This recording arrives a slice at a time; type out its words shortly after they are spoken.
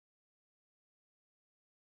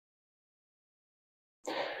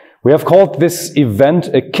We have called this event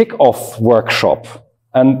a kick-off workshop,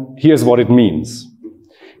 and here's what it means.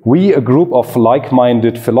 We, a group of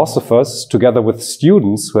like-minded philosophers, together with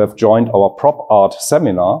students who have joined our prop art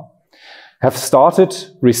seminar, have started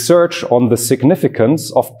research on the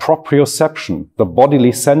significance of proprioception, the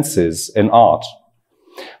bodily senses in art.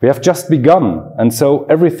 We have just begun, and so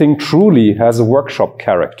everything truly has a workshop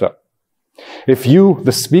character. If you,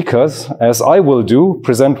 the speakers, as I will do,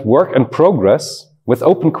 present work in progress with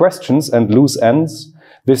open questions and loose ends,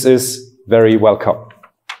 this is very welcome.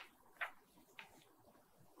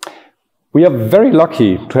 We are very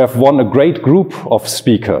lucky to have won a great group of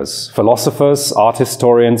speakers, philosophers, art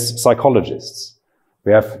historians, psychologists.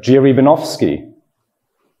 We have Jiří Binovský,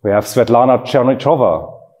 we have Svetlana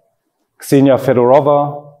Černichova, Ksenia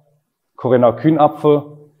Fedorova, Corinna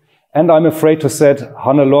Kühnapfel, and I'm afraid to say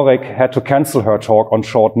Hanne Lorek had to cancel her talk on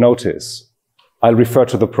short notice. I'll refer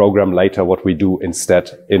to the program later, what we do instead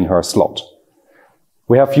in her slot.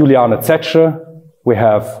 We have Juliane Zetsche, we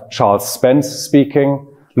have Charles Spence speaking,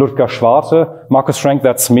 Ludger Schwarte, Markus Schrenk,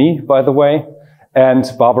 that's me, by the way, and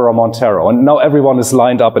Barbara Montero. And now everyone is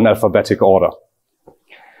lined up in alphabetic order.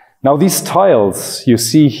 Now these tiles you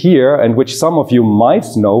see here, and which some of you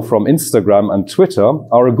might know from Instagram and Twitter,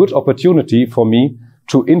 are a good opportunity for me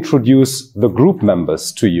to introduce the group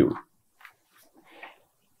members to you.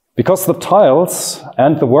 Because the tiles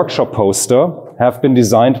and the workshop poster have been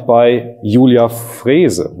designed by Julia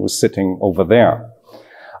Frese, who's sitting over there.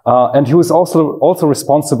 And who is also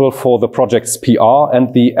responsible for the project's PR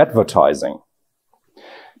and the advertising.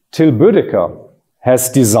 Till Bödecker has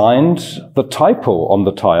designed the typo on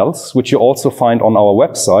the tiles, which you also find on our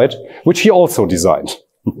website, which he also designed.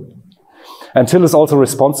 And Till is also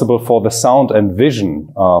responsible for the sound and vision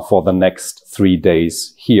for the next 3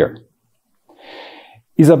 days here.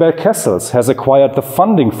 Isabel Kessels has acquired the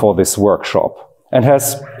funding for this workshop and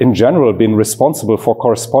has, in general, been responsible for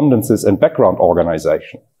correspondences and background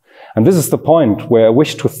organization. And this is the point where I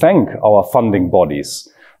wish to thank our funding bodies.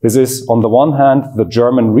 This is, on the one hand, the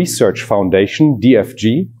German Research Foundation,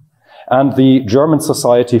 DFG, and the German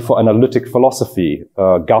Society for Analytic Philosophy,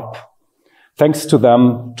 GAP. Thanks to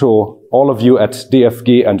them, to all of you at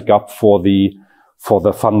DFG and GAP for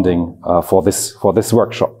the funding for this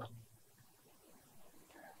workshop.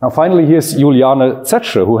 Now finally, here's Juliane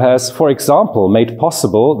Zetsche, who has, for example, made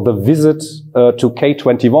possible the visit to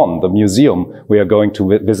K21, the museum we are going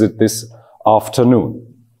to visit this afternoon.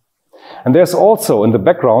 And there's also in the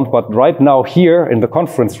background, but right now here in the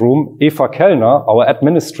conference room, Eva Kellner, our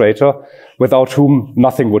administrator, without whom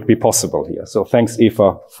nothing would be possible here. So thanks,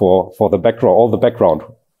 Eva, for the background, all the background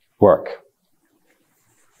work.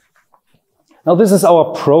 Now this is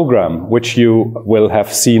our program, which you will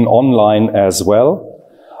have seen online as well.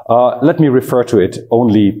 Let me refer to it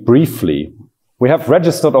only briefly. We have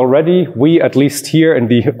registered already. We, at least here in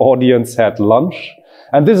the audience, had lunch.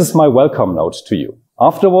 And this is my welcome note to you.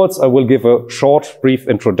 Afterwards, I will give a short, brief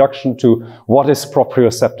introduction to what is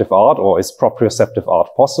proprioceptive art, or is proprioceptive art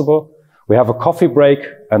possible. We have a coffee break,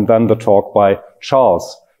 and then the talk by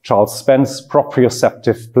Charles Spence,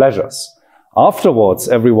 Proprioceptive Pleasures. Afterwards,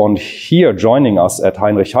 everyone here joining us at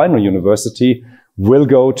Heinrich Heine University will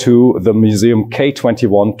go to the Museum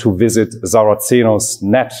K21 to visit Saraceno's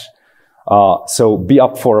net. So be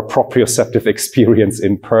up for a proprioceptive experience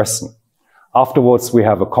in person. Afterwards, we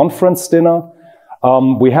have a conference dinner.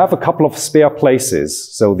 We have a couple of spare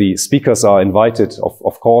places. So the speakers are invited,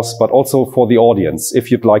 of course, but also for the audience.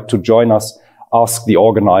 If you'd like to join us, ask the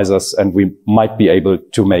organizers, and we might be able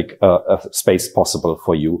to make a space possible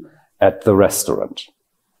for you at the restaurant.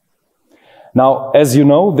 Now, as you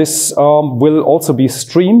know, this will also be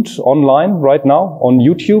streamed online right now on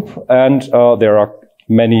YouTube, and there are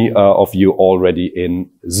many of you already in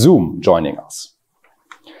Zoom joining us.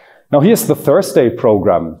 Now, here's the Thursday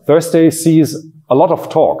program. Thursday sees a lot of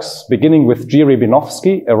talks, beginning with Jiří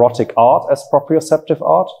Binovský, Erotic Art as Proprioceptive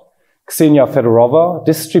Art, Ksenia Fedorova,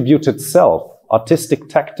 Distributed Self, Artistic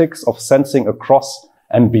Tactics of Sensing Across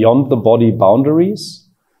and Beyond the Body Boundaries,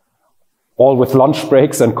 all with lunch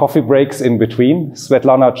breaks and coffee breaks in between.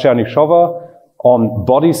 Svetlana Černichova on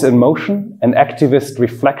Bodies in Motion and Activist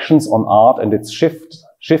Reflections on Art and its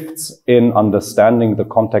shifts in understanding the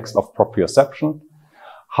context of proprioception.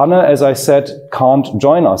 Hanne, as I said, can't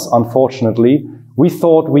join us, unfortunately. We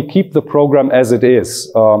thought we keep the program as it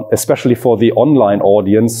is, especially for the online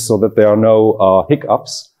audience, so that there are no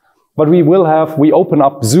hiccups. But we open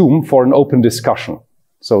up Zoom for an open discussion.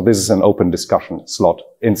 So this is an open discussion slot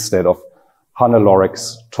instead of Hanne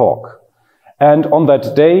Lorek's talk. And on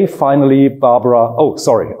that day, finally, oh,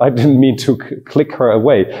 sorry, I didn't mean to click her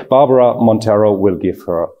away. Barbara Montero will give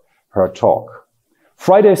her talk.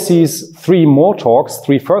 Friday sees three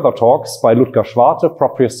further talks by Ludger Schwarte,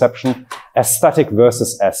 Proprioception, Aesthetic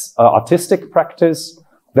versus Artistic Practice,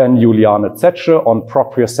 then Juliane Zetsche on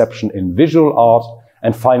Proprioception in Visual Art,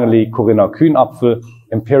 and finally Corinna Kühnapfel,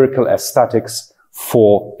 Empirical Aesthetics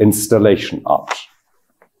for Installation Art.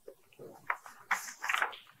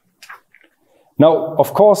 Now,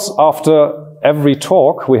 of course, after every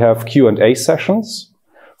talk, we have Q&A sessions.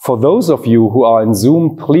 For those of you who are in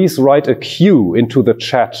Zoom, please write a Q into the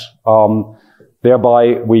chat.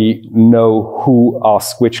 Thereby, we know who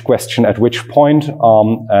asks which question at which point,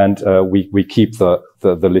 and we keep the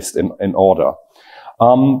list in order.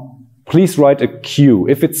 Please write a Q.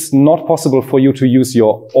 If it's not possible for you to use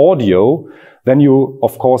your audio, then you,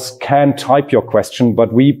 of course, can type your question,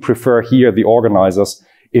 but we prefer here, the organizers,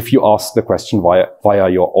 if you ask the question via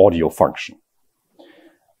your audio function.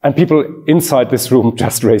 And people inside this room,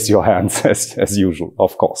 just raise your hands as usual,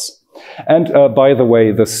 of course. And by the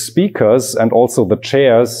way, the speakers and also the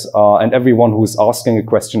chairs and everyone who's asking a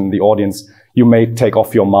question in the audience, you may take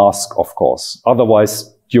off your mask, of course.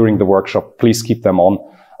 Otherwise, during the workshop, please keep them on.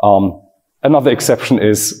 Another exception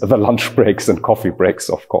is the lunch breaks and coffee breaks,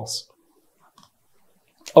 of course.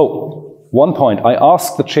 Oh, one point. I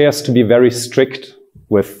asked the chairs to be very strict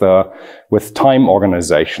with time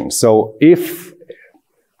organization. So if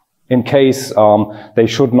in case they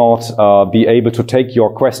should not be able to take your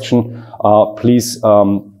question, please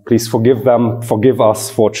forgive us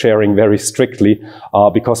for chairing very strictly,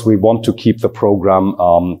 because we want to keep the program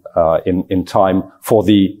in time for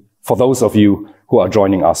those of you who are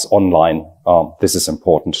joining us online. This is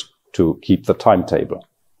important to keep the timetable.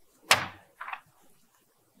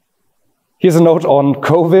 Here's a note on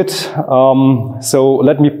COVID. So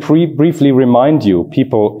let me briefly remind you,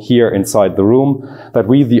 people here inside the room, that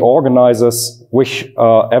we, the organizers, wish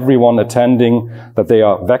everyone attending that they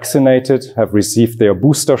are vaccinated, have received their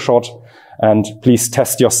booster shot, and please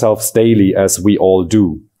test yourselves daily, as we all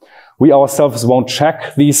do. We ourselves won't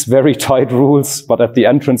check these very tight rules, but at the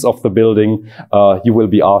entrance of the building, you will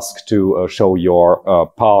be asked to show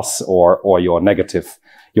your pass or your negative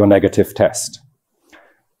test.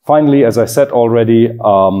 Finally, as I said already,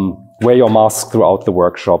 wear your mask throughout the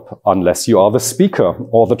workshop unless you are the speaker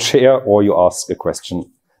or the chair or you ask a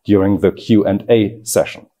question during the Q&A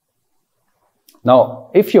session. Now,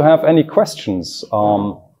 if you have any questions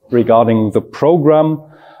regarding the program,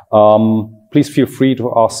 please feel free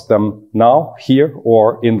to ask them now, here,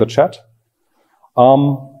 or in the chat.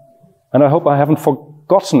 And I hope I haven't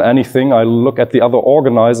forgotten anything. I look at the other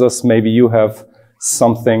organizers. Maybe you have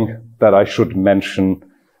something that I should mention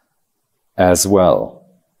as well.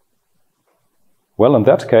 Well, in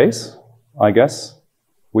that case, I guess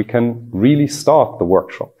we can really start the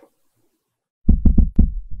workshop.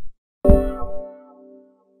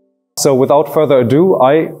 So without further ado,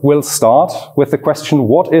 I will start with the question,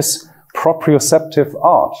 what is proprioceptive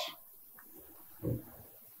art?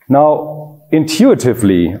 Now,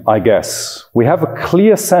 intuitively, I guess, we have a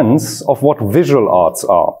clear sense of what visual arts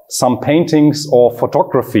are. Some paintings or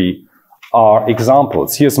photography are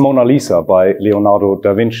examples. Here's Mona Lisa by Leonardo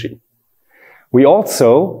da Vinci. We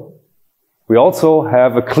also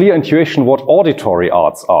have a clear intuition what auditory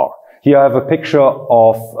arts are. Here I have a picture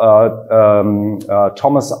of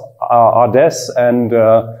Thomas Ardès and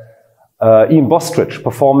Ian Bostridge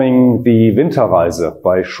performing the Winterreise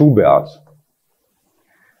by Schubert.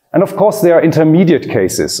 And of course there are intermediate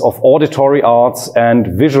cases of auditory arts and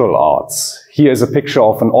visual arts. Here is a picture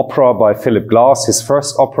of an opera by Philip Glass, his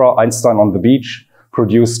first opera, Einstein on the Beach,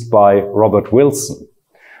 produced by Robert Wilson.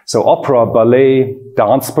 So opera, ballet,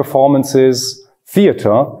 dance performances,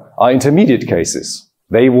 theater are intermediate cases.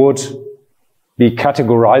 They would be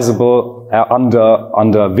categorizable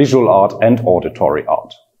under visual art and auditory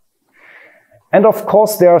art. And of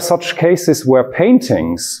course, there are such cases where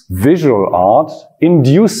paintings, visual art,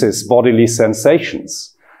 induces bodily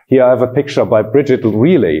sensations. Here I have a picture by Bridget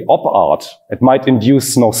Relay, op art. It might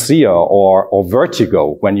induce nausea or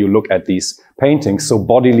vertigo when you look at these paintings, so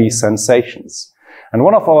bodily sensations. And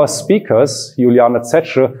one of our speakers, Juliane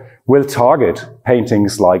Zetsche, will target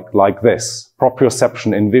paintings like this,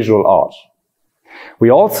 proprioception in visual art. We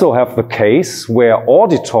also have the case where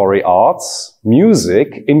auditory arts,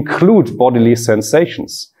 music, include bodily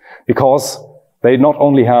sensations, because they not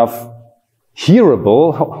only have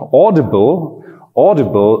hearable, audible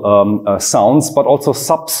sounds, but also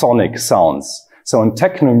subsonic sounds. So in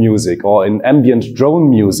techno music or in ambient drone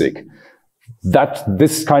music,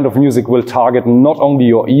 this kind of music will target not only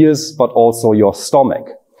your ears, but also your stomach.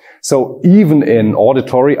 So even in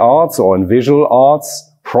auditory arts or in visual arts,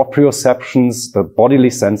 proprioceptions, the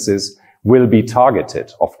bodily senses, will be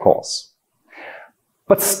targeted, of course.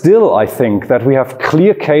 But still, I think that we have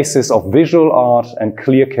clear cases of visual art and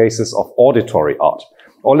clear cases of auditory art.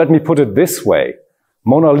 Or let me put it this way.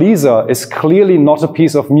 Mona Lisa is clearly not a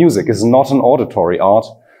piece of music, is not an auditory art,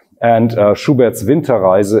 and Schubert's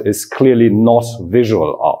Winterreise is clearly not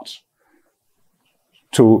visual art,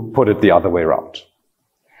 to put it the other way around.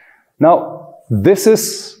 Now, this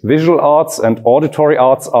is visual arts and auditory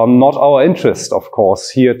arts are not our interest, of course,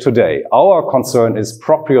 here today. Our concern is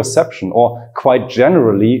proprioception, or quite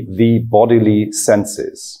generally, the bodily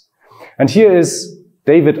senses. And here is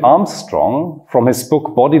David Armstrong from his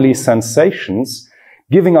book Bodily Sensations,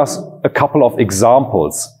 giving us a couple of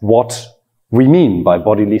examples what we mean by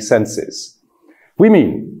bodily senses. We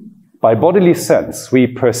mean, by bodily sense, we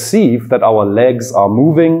perceive that our legs are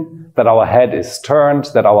moving, that our head is turned,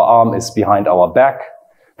 that our arm is behind our back,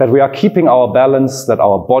 that we are keeping our balance, that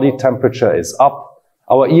our body temperature is up,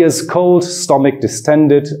 our ears cold, stomach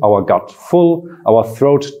distended, our gut full, our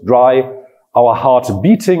throat dry, our heart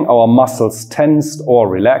beating, our muscles tensed or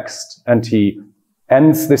relaxed. And he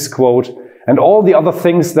ends this quote, and all the other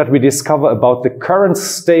things that we discover about the current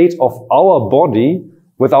state of our body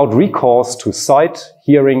without recourse to sight,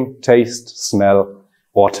 hearing, taste, smell,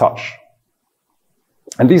 or touch.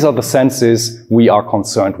 And these are the senses we are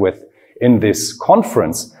concerned with in this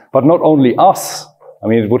conference. But not only us. I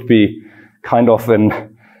mean, it would be kind of an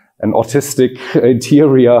autistic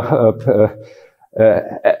interior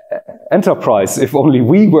enterprise if only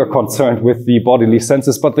we were concerned with the bodily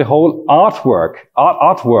senses, but the whole art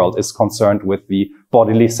world is concerned with the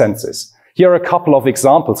bodily senses. Here are a couple of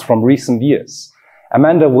examples from recent years.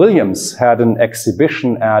 Amanda Williams had an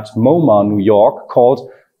exhibition at MoMA, New York, called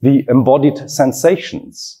The Embodied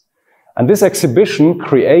Sensations. And this exhibition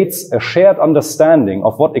creates a shared understanding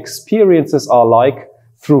of what experiences are like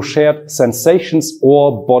through shared sensations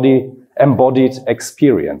or embodied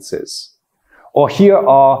experiences. Or here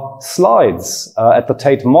are slides at the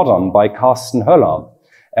Tate Modern by Carsten Höller.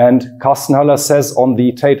 And Carsten Höller says on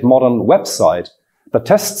the Tate Modern website, the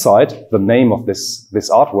test site, the name of this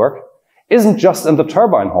artwork, isn't just in the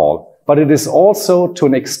turbine hall, but it is also to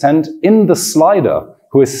an extent in the slider,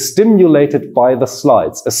 who is stimulated by the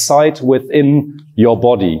slides, a site within your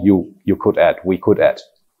body, we could add.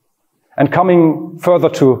 And coming further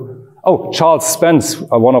to, Charles Spence,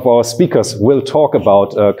 one of our speakers, will talk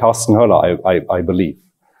about Carsten Höller, I believe.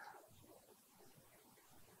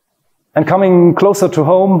 And coming closer to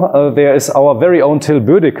home, there is our very own Till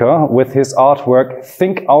Bödecker with his artwork,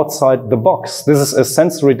 Think Outside the Box. This is a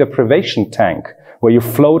sensory deprivation tank where you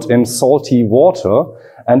float in salty water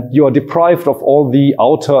and you are deprived of all the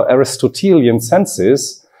outer Aristotelian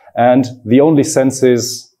senses, and the only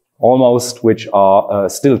senses almost which are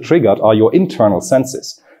still triggered are your internal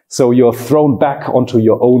senses. So you're thrown back onto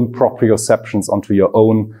your own proprioceptions, onto your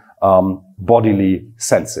own bodily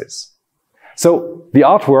senses. So the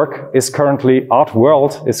art world is currently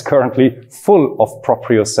full of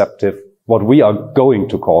proprioceptive, what we are going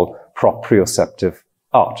to call proprioceptive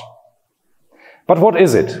art. But what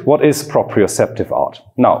is it? What is proprioceptive art?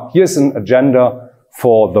 Now, here's an agenda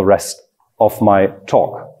for the rest of my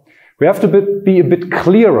talk. We have to be a bit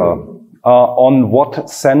clearer on what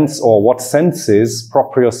sense or what senses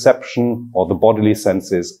proprioception or the bodily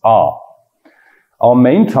senses are. Our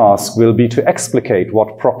main task will be to explicate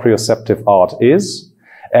what proprioceptive art is,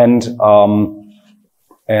 and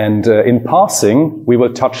in passing, we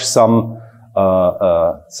will touch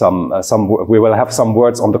we will have some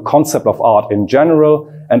words on the concept of art in general,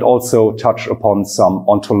 and also touch upon some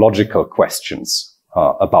ontological questions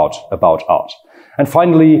about art. And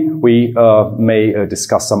finally, we may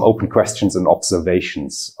discuss some open questions and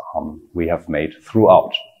observations we have made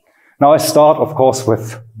throughout. Now I start, of course,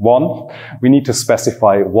 with one. We need to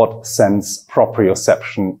specify what sense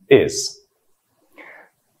proprioception is.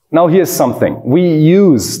 Now here's something. We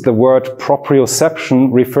use the word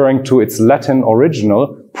proprioception referring to its Latin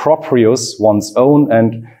original, proprius, one's own,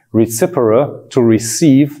 and recipere, to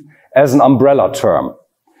receive, as an umbrella term.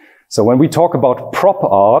 So when we talk about prop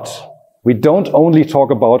art, we don't only talk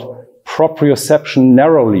about proprioception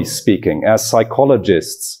narrowly speaking, as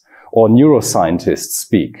psychologists or neuroscientists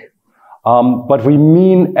speak. But we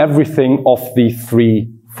mean everything of the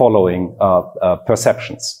three following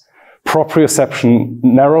perceptions. Proprioception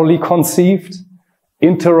narrowly conceived,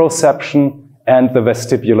 interoception, and the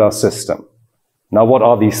vestibular system. Now, what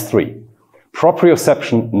are these three?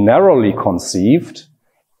 Proprioception narrowly conceived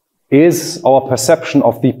is our perception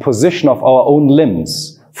of the position of our own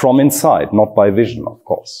limbs from inside, not by vision, of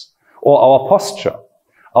course, or our posture,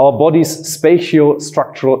 our body's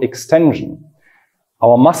spatio-structural extension,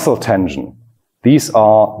 our muscle tension. These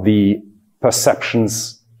are the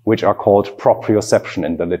perceptions which are called proprioception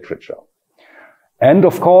in the literature. And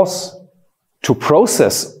of course, to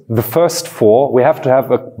process the first four, we have to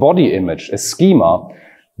have a body image, a schema.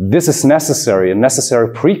 This is necessary, a necessary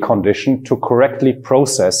precondition to correctly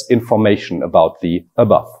process information about the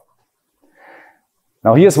above.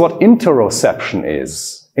 Now here's what interoception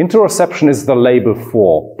is. Interoception is the label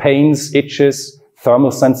for pains, itches,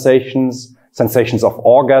 thermal sensations, sensations of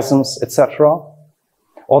orgasms, etc.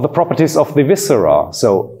 Or the properties of the viscera,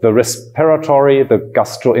 so the respiratory, the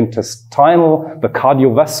gastrointestinal, the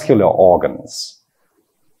cardiovascular organs.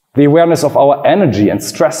 The awareness of our energy and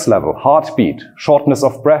stress level, heartbeat, shortness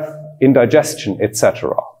of breath, indigestion,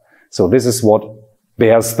 etc. So this is what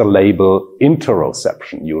bears the label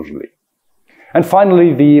interoception usually. And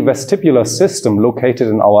finally, the vestibular system located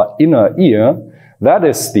in our inner ear, that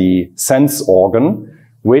is the sense organ,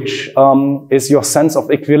 which is your sense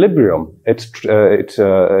of equilibrium. It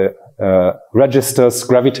registers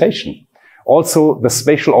gravitation. Also, the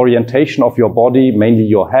spatial orientation of your body, mainly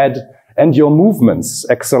your head, and your movements,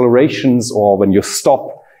 accelerations, or when you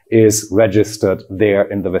stop, is registered there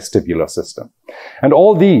in the vestibular system. And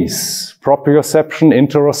all these, proprioception,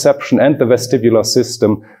 interoception, and the vestibular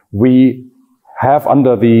system, we have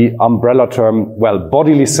under the umbrella term, well,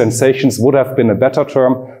 bodily sensations would have been a better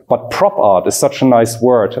term, but prop art is such a nice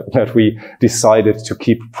word that we decided to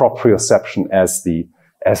keep proprioception as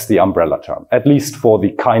the umbrella term, at least for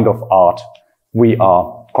the kind of art we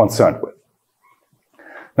are concerned with.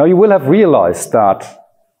 Now you will have realized that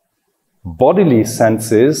bodily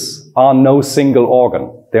senses are no single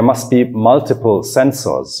organ. There must be multiple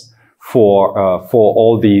sensors for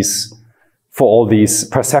all these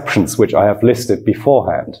perceptions which I have listed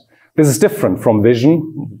beforehand. This is different from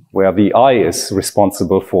vision, where the eye is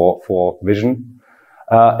responsible for vision,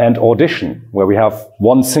 and audition, where we have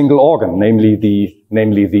one single organ, namely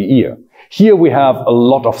the ear. Here we have a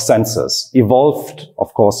lot of sensors, evolved,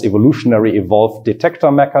 of course, evolutionary evolved detector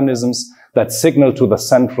mechanisms that signal to the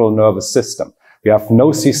central nervous system. We have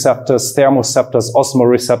nociceptors, thermoceptors,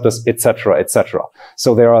 osmoreceptors, etc., etc.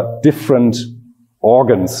 So there are different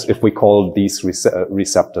organs, if we call these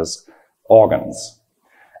receptors organs.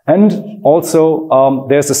 And also,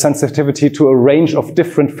 there's a sensitivity to a range of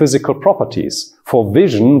different physical properties. For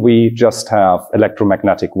vision, we just have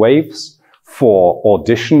electromagnetic waves. For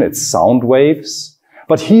audition, it's sound waves.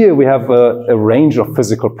 But here we have a range of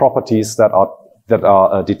physical properties that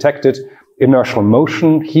are detected: inertial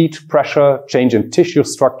motion, heat, pressure, change in tissue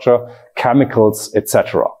structure, chemicals,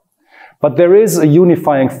 etc. But there is a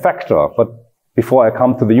unifying factor. But before I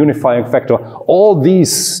come to the unifying factor, all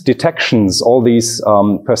these detections, all these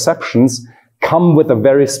perceptions come with a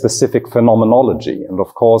very specific phenomenology. And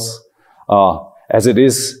of course, as it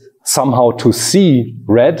is somehow to see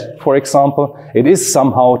red, for example, it is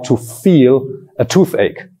somehow to feel a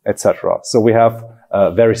toothache, etc. So we have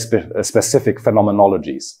very specific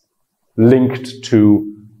phenomenologies linked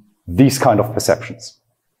to these kind of perceptions.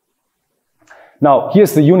 Now,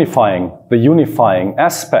 here's the unifying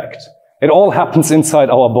aspect. It all happens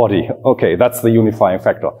inside our body. Okay, that's the unifying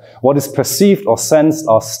factor. What is perceived or sensed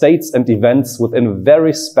are states and events within a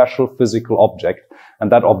very special physical object,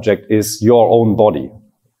 and that object is your own body.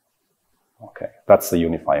 Okay, that's the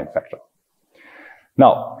unifying factor.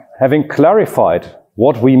 Now, having clarified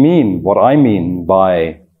what I mean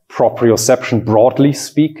by proprioception broadly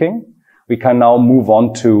speaking, we can now move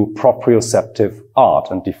on to proprioceptive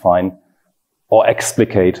art and define or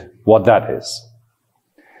explicate what that is.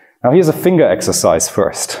 Now here's a finger exercise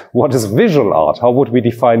first. What is visual art? How would we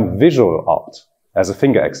define visual art as a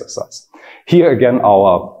finger exercise? Here again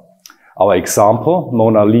our example,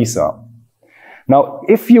 Mona Lisa. Now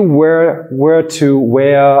if you were to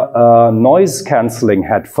wear noise-cancelling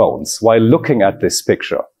headphones while looking at this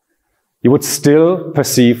picture, you would still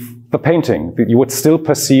perceive the painting, you would still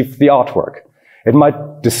perceive the artwork. It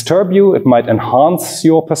might disturb you, it might enhance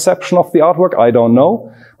your perception of the artwork, I don't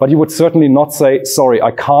know, but you would certainly not say, sorry, I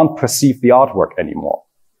can't perceive the artwork anymore.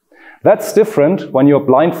 That's different when you're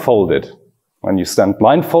blindfolded. When you stand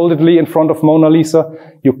blindfoldedly in front of Mona Lisa,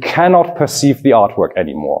 you cannot perceive the artwork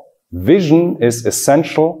anymore. Vision is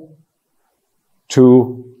essential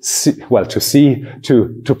to perceive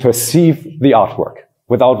the artwork.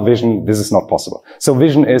 Without vision, this is not possible. So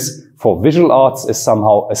vision is, for visual arts, is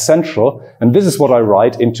somehow essential. And this is what I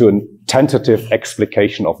write into a tentative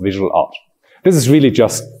explication of visual art. This is really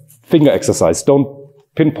just finger exercise. Don't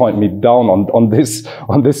pinpoint me down on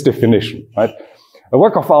this definition, right? A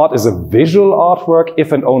work of art is a visual artwork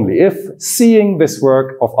if and only if seeing this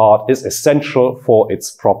work of art is essential for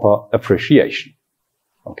its proper appreciation.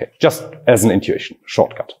 Okay, just as an intuition,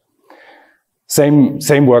 shortcut.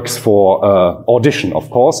 Same works for audition, of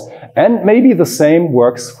course, and maybe the same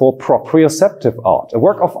works for proprioceptive art. A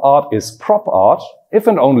work of art is prop art if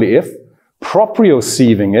and only if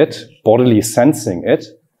proprioceiving it, bodily sensing it,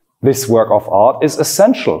 this work of art is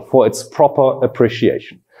essential for its proper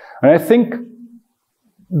appreciation. And I think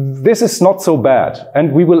this is not so bad,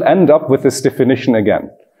 and we will end up with this definition again.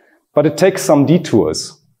 But it takes some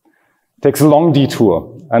detours. It takes a long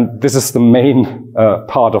detour, and this is the main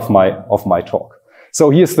part of my talk.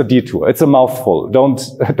 So here's the detour. It's a mouthful.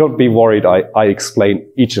 Don't be worried. I explain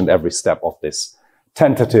each and every step of this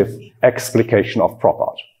tentative explication of prop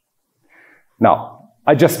art. Now,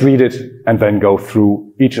 I just read it and then go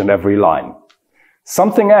through each and every line.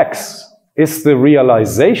 Something X is the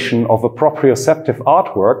realization of a proprioceptive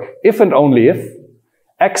artwork if and only if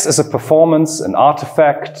X is a performance, an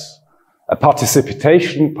artifact, a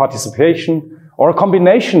participation, or a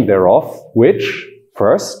combination thereof, which,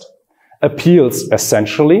 first, appeals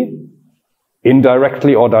essentially,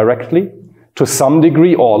 indirectly or directly, to some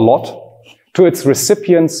degree or a lot, to its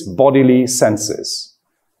recipient's bodily senses.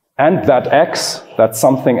 And that X, that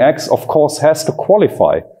something X, of course, has to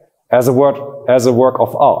qualify as a work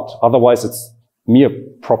of art. Otherwise, it's mere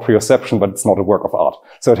proprioception, but it's not a work of art.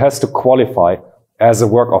 So it has to qualify as a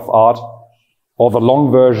work of art, or the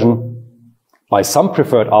long version, by some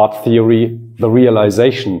preferred art theory, the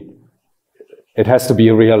realization, it has to be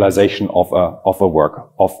a realization of a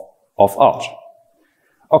work of art.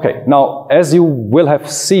 Okay, now, as you will have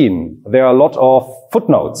seen, there are a lot of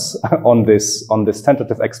footnotes on this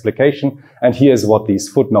tentative explication, and here's what these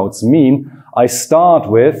footnotes mean. I start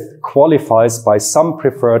with qualifies by some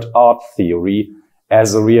preferred art theory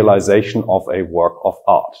as a realization of a work of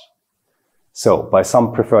art. So, by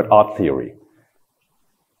some preferred art theory.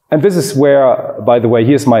 And this is where, by the way,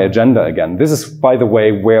 here's my agenda again. This is, by the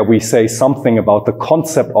way, where we say something about the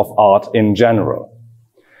concept of art in general.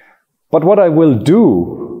 But what I will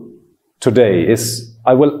do today is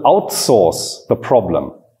I will outsource the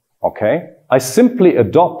problem, okay? I simply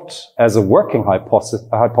adopt as a working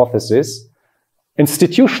hypothesis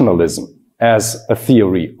institutionalism as a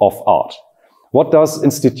theory of art. What does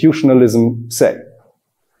institutionalism say?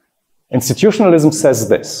 Institutionalism says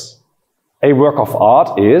this. A work of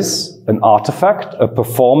art is an artifact, a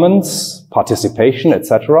performance, participation,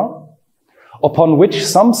 etc., upon which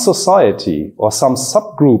some society or some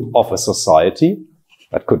subgroup of a society,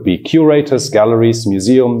 that could be curators, galleries,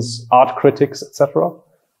 museums, art critics, etc.,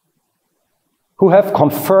 who have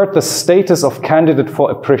conferred the status of candidate for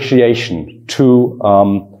appreciation to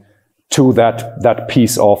that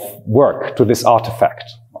piece of work, to this artifact.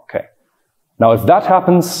 Okay. Now, if that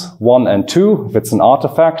happens, 1 and 2, if it's an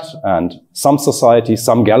artifact and some society,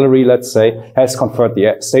 some gallery, let's say, has conferred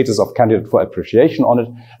the status of candidate for appreciation on it,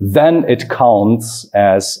 then it counts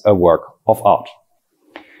as a work of art.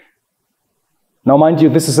 Now, mind you,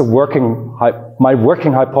 this is my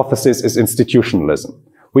working hypothesis is institutionalism.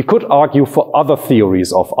 We could argue for other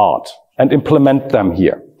theories of art and implement them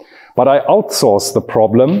here. But I outsource the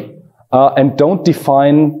problem and don't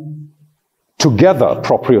define together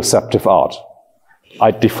proprioceptive art.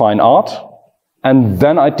 I define art, and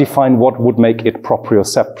then I define what would make it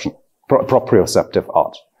proprioceptive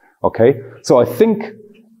art. Okay? So I think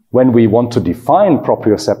when we want to define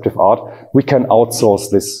proprioceptive art, we can outsource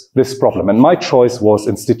this problem. And my choice was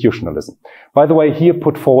institutionalism. By the way, here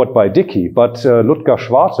put forward by Dicky, but Ludger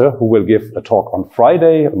Schwarte, who will give a talk on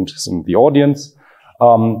Friday and is in the audience,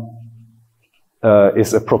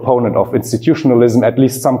 is a proponent of institutionalism, at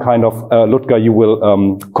least some kind of, Ludger, you will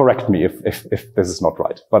correct me if this is not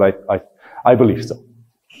right, but I believe so.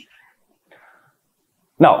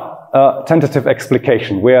 Now, tentative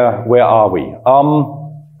explication, where are we?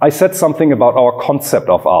 I said something about our concept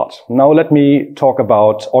of art. Now let me talk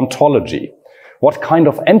about ontology. What kind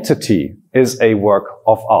of entity is a work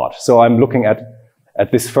of art? So I'm looking at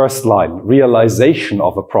this first line, realization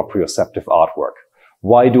of a proprioceptive artwork.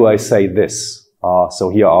 Why do I say this? So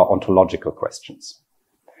here are ontological questions.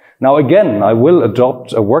 Now again, I will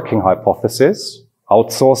adopt a working hypothesis,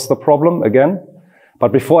 outsource the problem again.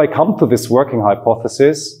 But before I come to this working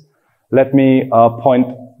hypothesis, let me point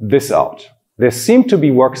this out. There seem to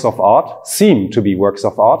be works of art,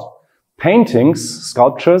 paintings,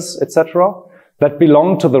 sculptures, etc., that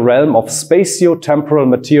belong to the realm of spatio-temporal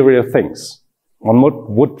material things. One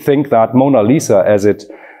would think that Mona Lisa, as it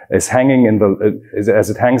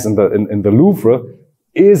hangs in the Louvre,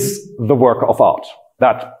 is the work of art.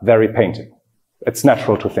 That very painting. It's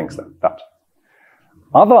natural to think that.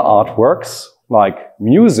 Other artworks, like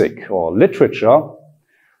music or literature,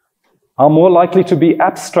 are more likely to be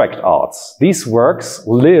abstract arts. These works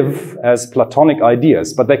live as Platonic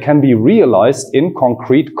ideas, but they can be realized in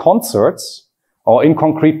concrete concerts or in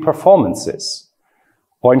concrete performances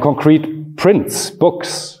or in concrete prints,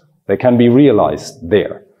 books. They can be realized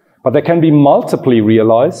there, but they can be multiply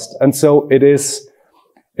realized. And so it is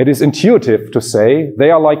intuitive to say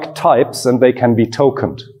they are like types and they can be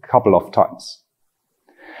tokened a couple of times.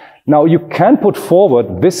 Now you can put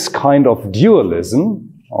forward this kind of dualism,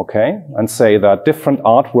 okay, and say that different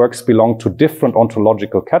artworks belong to different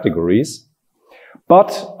ontological categories,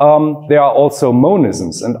 but there are also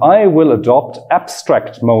monisms, and I will adopt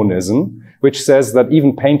abstract monism, which says that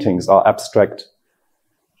even paintings are abstract.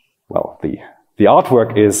 Well, the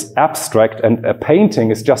artwork is abstract, and a painting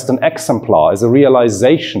is just an exemplar, is a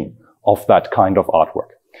realization of that kind of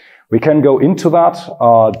artwork. We can go into that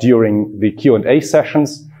during the Q&A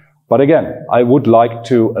sessions. But again, I would like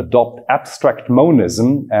to adopt abstract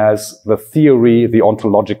monism as the theory, the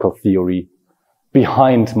ontological theory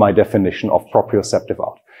behind my definition of proprioceptive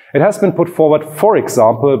art. It has been put forward, for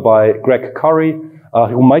example, by Greg Curry,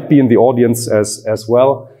 who might be in the audience as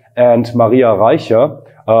well, and Maria Reicher,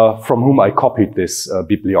 from whom I copied this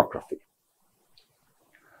bibliography.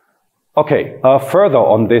 Okay, further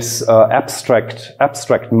on this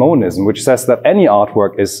abstract monism, which says that any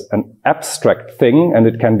artwork is an abstract thing and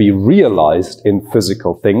it can be realized in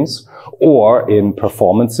physical things or in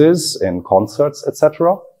performances, in concerts,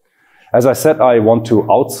 etc. As I said, I want to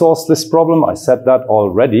outsource this problem. I said that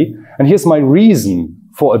already. And here's my reason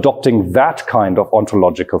for adopting that kind of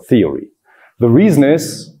ontological theory. The reason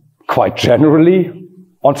is, quite generally,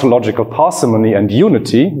 ontological parsimony and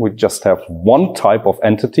unity. We just have one type of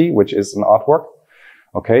entity, which is an artwork.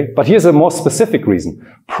 Okay, but here's a more specific reason.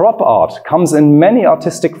 Prop art comes in many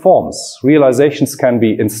artistic forms. Realizations can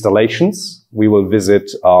be installations. We will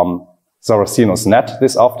visit Saraceno's net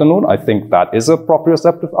this afternoon. I think that is a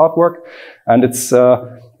proprioceptive artwork, and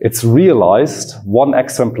it's realized. One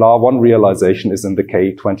exemplar, one realization is in the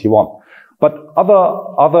K21. But other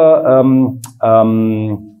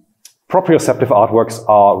proprioceptive artworks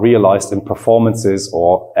are realized in performances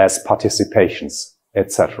or as participations,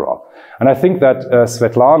 etc. And I think that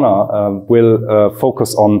Svetlana will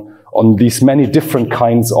focus on these many different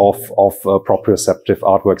kinds of proprioceptive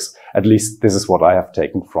artworks. At least this is what I have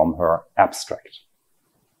taken from her abstract.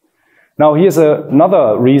 Now here's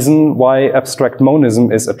another reason why abstract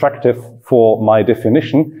monism is attractive for my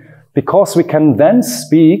definition, because we can then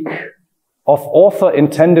speak of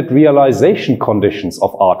author-intended realization conditions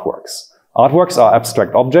of artworks. Artworks are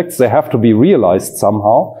abstract objects. They have to be realized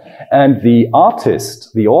somehow. And the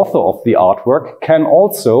artist, the author of the artwork, can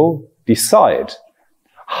also decide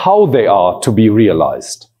how they are to be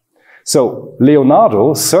realized. So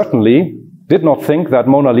Leonardo certainly did not think that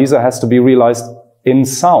Mona Lisa has to be realized in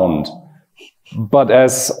sound, but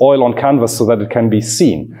as oil on canvas so that it can be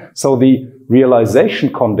seen. So the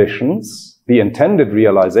realization conditions, the intended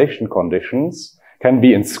realization conditions, can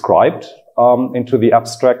be inscribed into the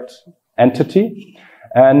abstract entity,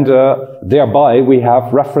 and thereby we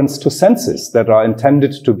have reference to senses that are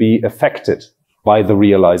intended to be affected by the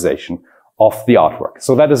realization of the artwork.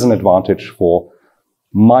 So that is an advantage for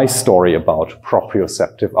my story about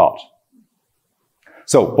proprioceptive art.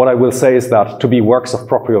 So what I will say is that to be works of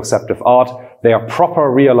proprioceptive art, their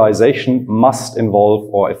proper realization must involve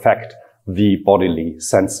or affect the bodily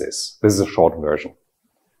senses. This is a short version.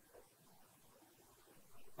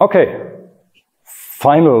 Okay,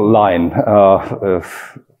 final line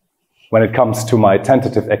when it comes to my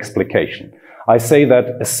tentative explication. I say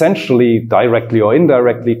that essentially, directly or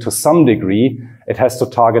indirectly, to some degree, it has to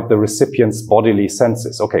target the recipient's bodily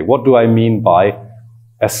senses. Okay, what do I mean by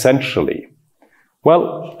essentially?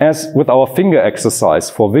 Well, as with our finger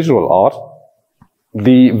exercise for visual art,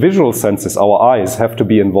 the visual senses, our eyes, have to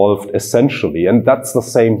be involved essentially, and that's the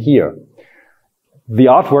same here. The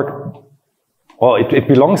artwork, well, it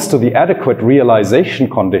belongs to the adequate realization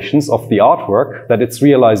conditions of the artwork, that its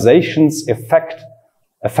realizations affect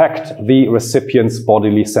the recipient's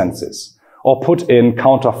bodily senses. Or put in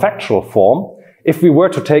counterfactual form, if we were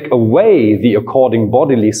to take away the according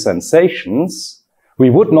bodily sensations, we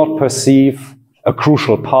would not perceive a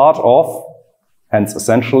crucial part of, hence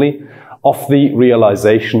essentially, of the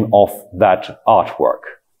realization of that artwork.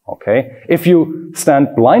 Okay? If you stand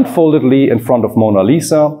blindfoldedly in front of Mona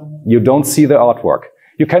Lisa, you don't see the artwork.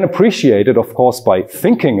 You can appreciate it, of course, by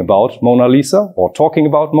thinking about Mona Lisa or talking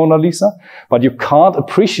about Mona Lisa, but you can't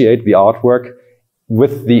appreciate the artwork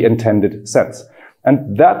with the intended sense.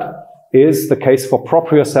 And that is the case for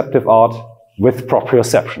proprioceptive art with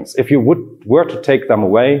proprioceptions. If you were to take them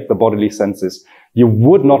away, the bodily senses, you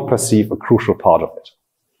would not perceive a crucial part of it.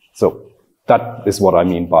 So that is what I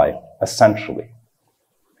mean by essentially.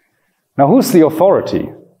 Now, who's the authority?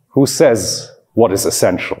 Who says what is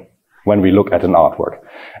essential when we look at an artwork?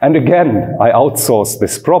 And again, I outsource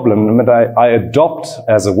this problem and I adopt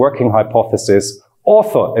as a working hypothesis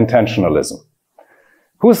author intentionalism.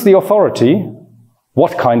 Who's the authority?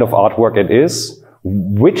 What kind of artwork it is?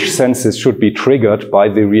 Which senses should be triggered by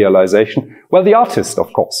the realization? Well, the artist,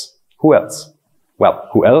 of course. Who else? Well,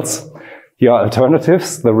 who else? Here are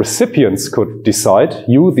alternatives. The recipients could decide.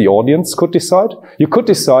 You, the audience, could decide. You could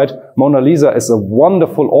decide Mona Lisa is a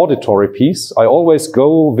wonderful auditory piece. I always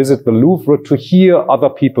go visit the Louvre to hear other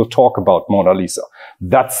people talk about Mona Lisa.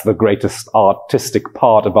 That's the greatest artistic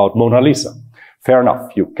part about Mona Lisa. Fair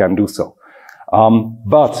enough, you can do so.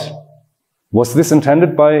 But was this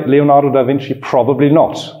intended by Leonardo da Vinci? Probably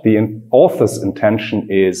not. The author's intention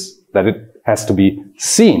is that it has to be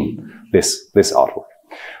seen, this artwork.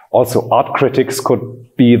 Also, art critics could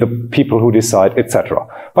be the people who decide, etc.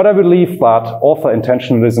 But I believe that author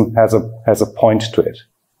intentionalism has a point to it.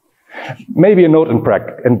 Maybe a note in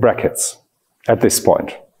brackets at this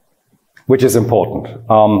point, which is important,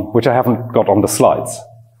 which I haven't got on the slides.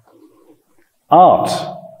 Art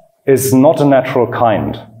is not a natural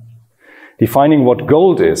kind. Defining what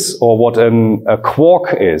gold is, or what a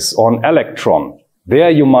quark is, or an electron, there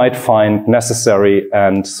you might find necessary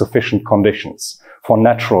and sufficient conditions for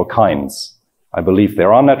natural kinds. I believe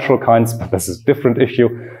there are natural kinds, but this is a different issue,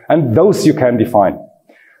 and those you can define.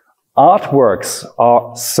 Artworks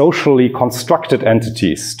are socially constructed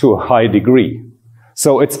entities to a high degree.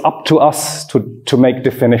 So it's up to us to make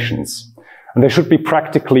definitions, and they should be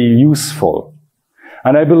practically useful.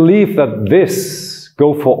 And I believe that this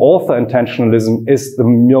go for author intentionalism is the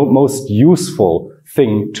most useful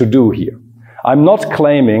thing to do here. I'm not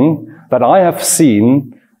claiming that I have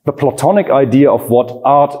seen the Platonic idea of what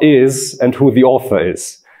art is and who the author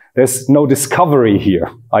is. There's no discovery here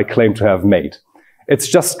I claim to have made. It's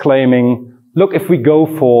just claiming, look, if we go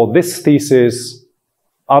for this thesis,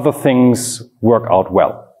 other things work out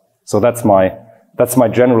well. So that's my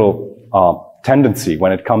general tendency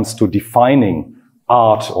when it comes to defining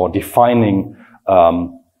art or defining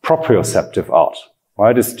proprioceptive art.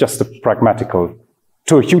 Right? It's just a pragmatical,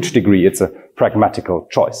 to a huge degree, it's a pragmatical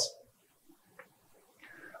choice.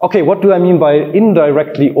 Okay, what do I mean by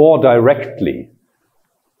indirectly or directly?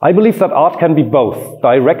 I believe that art can be both,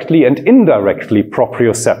 directly and indirectly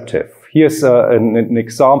proprioceptive. Here's an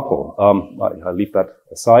example. I'll leave that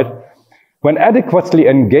aside. When adequately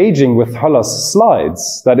engaging with Höller's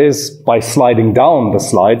slides, that is, by sliding down the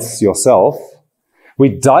slides yourself, we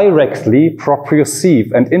directly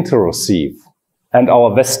proprioceive and interoceive. And our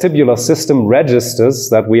vestibular system registers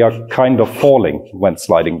that we are kind of falling when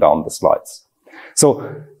sliding down the slides.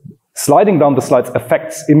 So sliding down the slides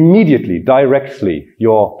affects immediately, directly,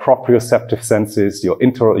 your proprioceptive senses,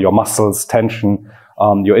 your muscles, tension,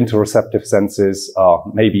 your interoceptive senses,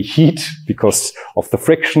 maybe heat because of the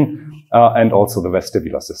friction, and also the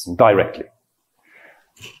vestibular system, directly.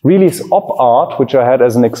 Release op art, which I had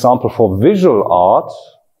as an example for visual art,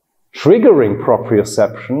 triggering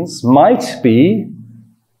proprioceptions, might be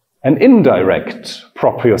an indirect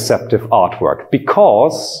proprioceptive artwork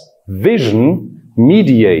because vision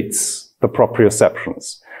mediates the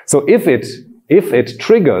proprioceptions. So if it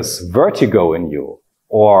triggers vertigo in you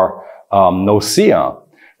or nausea,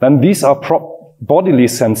 then these are bodily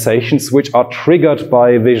sensations which are triggered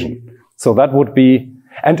by vision. So that would be,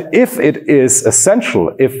 and if it is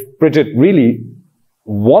essential, if Bridget really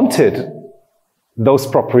wanted those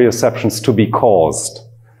proprioceptions to be caused,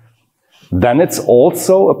 then it's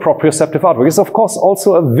also a proprioceptive artwork. It's of course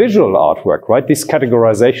also a visual artwork, right? These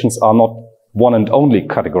categorizations are not one and only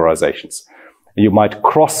categorizations. You might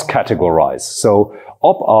cross-categorize. So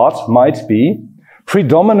op art might be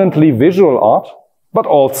predominantly visual art, but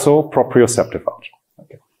also proprioceptive art.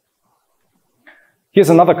 Okay. Here's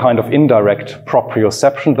another kind of indirect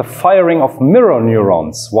proprioception, the firing of mirror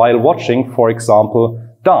neurons while watching, for example,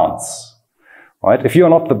 dance. Right? If you're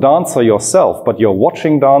not the dancer yourself, but you're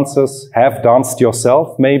watching dancers, have danced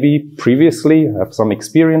yourself maybe previously, have some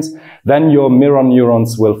experience, then your mirror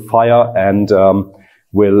neurons will fire and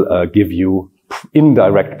will give you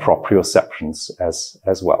indirect proprioceptions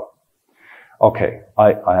as well. Okay,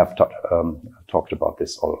 I have talked about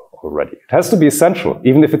this already. It has to be essential,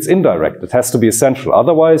 even if it's indirect, it has to be essential.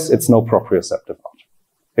 Otherwise, it's no proprioceptive art.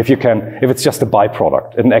 If it's just a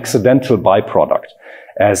byproduct, an accidental byproduct,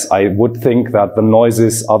 as I would think that the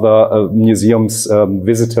noises other museums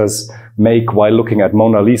visitors make while looking at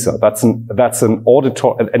Mona Lisa. That's an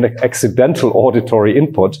accidental auditory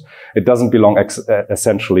input. It doesn't belong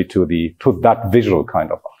essentially to that visual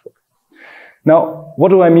kind of artwork. Now, what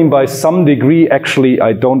do I mean by some degree? Actually,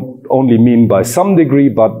 I don't only mean by some degree,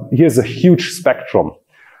 but here's a huge spectrum.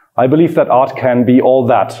 I believe that art can be all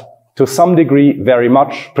that. To some degree, very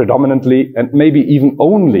much, predominantly, and maybe even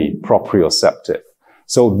only proprioceptive.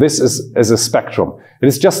 So this is a spectrum. It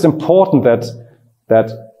is just important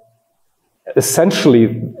that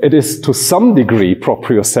essentially it is to some degree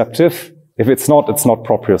proprioceptive. If it's not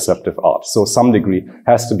proprioceptive art. So some degree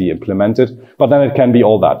has to be implemented, but then it can be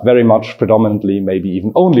all that. Very much, predominantly, maybe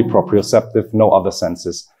even only proprioceptive, no other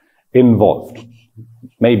senses involved.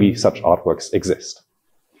 Maybe such artworks exist.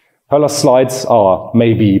 Höller's slides are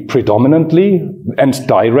maybe predominantly and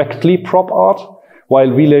directly prop art, while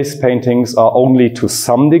Relays paintings are only to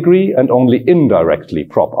some degree and only indirectly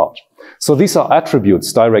prop art. So these are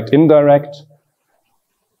attributes, direct, indirect,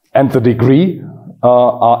 and the degree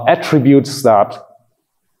are attributes that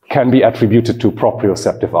can be attributed to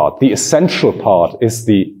proprioceptive art. The essential part is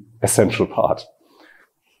the essential part.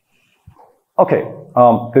 Okay,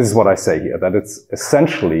 this is what I say here, that it's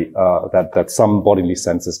essentially that some bodily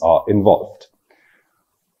senses are involved.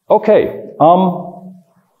 Okay,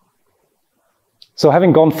 so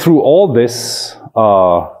having gone through all this,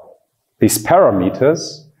 these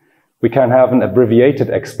parameters, we can have an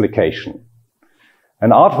abbreviated explication.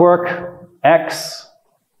 An artwork X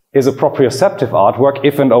is a proprioceptive artwork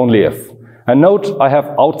if and only if. And note, I have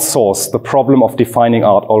outsourced the problem of defining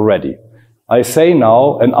art already. I say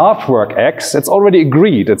now, an artwork X, it's already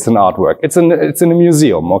agreed it's an artwork. It's in a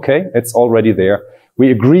museum, okay? It's already there. We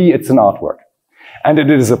agree it's an artwork. And it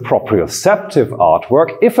is a proprioceptive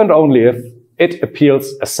artwork if and only if it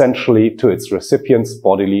appeals essentially to its recipient's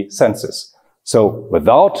bodily senses. So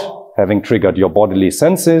without having triggered your bodily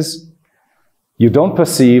senses, you don't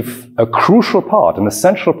perceive a crucial part, an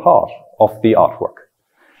essential part of the artwork.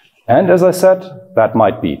 And as I said, that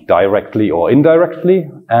might be directly or indirectly,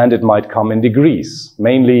 and it might come in degrees,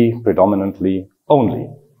 mainly, predominantly, only.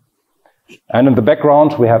 And in the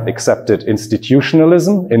background, we have accepted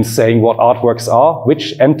institutionalism in saying what artworks are,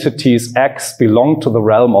 which entities X belong to the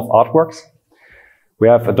realm of artworks. We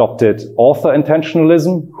have adopted author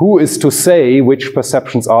intentionalism. Who is to say which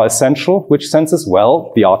perceptions are essential, which senses?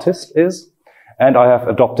 Well, the artist is. And I have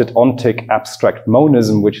adopted ontic abstract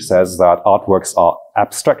monism, which says that artworks are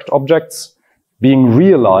abstract objects being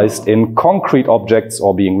realized in concrete objects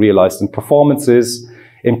or being realized in performances,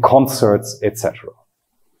 in concerts, etc.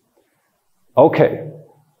 Okay.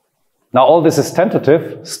 Now all this is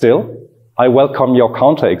tentative still. I welcome your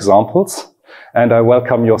counterexamples and I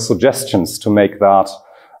welcome your suggestions to make that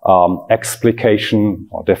explication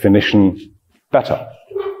or definition better.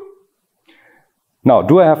 Now,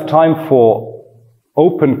 do I have time for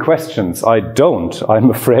open questions? I don't, I'm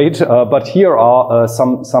afraid, but here are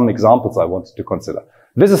some examples I wanted to consider.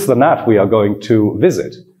 This is the Nat we are going to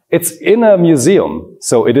visit. It's in a museum,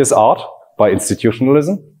 so it is art by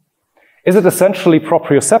institutionalism. Is it essentially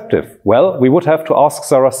proprioceptive? Well, we would have to ask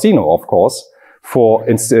Saraceno, of course,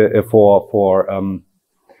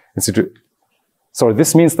 sorry,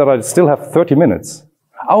 this means that I still have 30 minutes.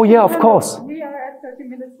 Oh yeah, of course. We are at 30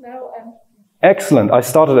 minutes now. And excellent, I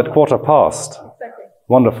started at 1:15. exactly.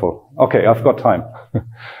 Wonderful. Okay, I've got time.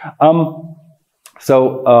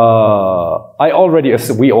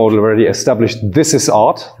 We already established this is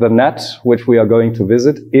art. The net, which we are going to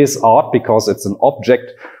visit, is art because it's an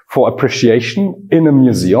object for appreciation in a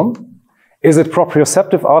museum. Is it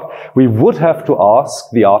proprioceptive art? We would have to ask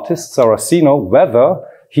the artist, Saraceno, whether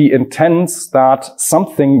he intends that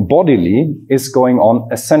something bodily is going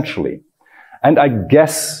on essentially. And I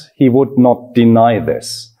guess he would not deny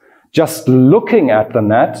this. Just looking at the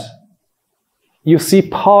net, you see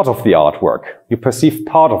part of the artwork. You perceive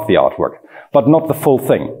part of the artwork, but not the full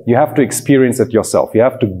thing. You have to experience it yourself. You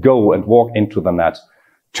have to go and walk into the net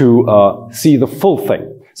to see the full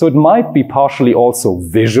thing. So it might be partially also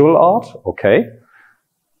visual art, okay?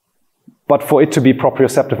 But for it to be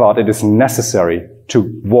proprioceptive art, it is necessary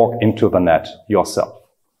to walk into the net yourself.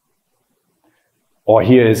 Or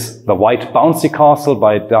here is The White Bouncy Castle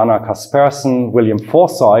by Dana Kaspersen, William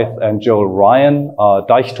Forsythe, and Joel Ryan,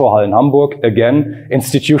 Deichtorhallen Hamburg. Again,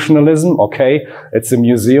 institutionalism, okay, it's a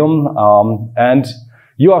museum, and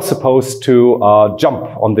you are supposed to jump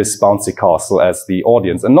on this bouncy castle as the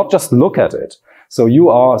audience and not just look at it. So you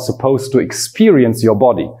are supposed to experience your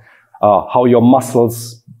body, how your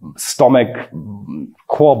muscles, stomach,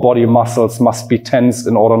 core body muscles must be tense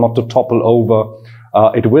in order not to topple over.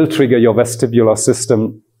 It will trigger your vestibular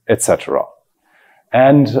system, etc.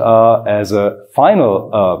 And as a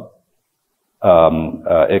final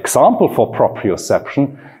example for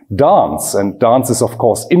proprioception, dance. And dance is, of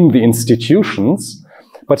course, in the institutions.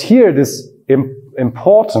 But here it is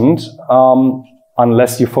important,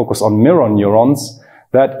 unless you focus on mirror neurons,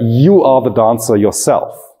 that you are the dancer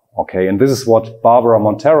yourself. Okay, and this is what Barbara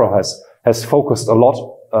Montero has focused a lot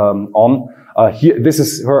on. Here, this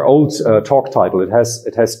is her old talk title. It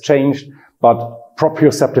has changed, but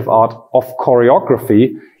proprioceptive art of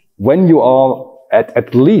choreography. When you are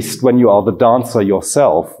at least when you are the dancer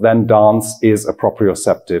yourself, then dance is a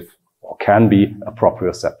proprioceptive or can be a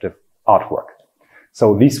proprioceptive artwork.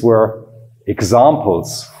 So these were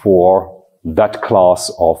examples for that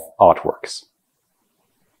class of artworks.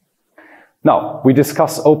 Now, we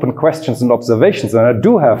discuss open questions and observations, and I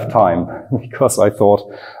do have time because I thought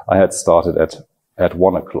I had started at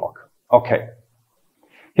 1 o'clock. Okay.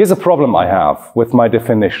 Here's a problem I have with my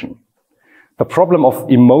definition. The problem of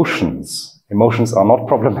emotions. Emotions are not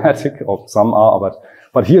problematic, or some are,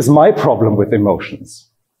 but here's my problem with emotions.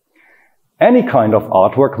 Any kind of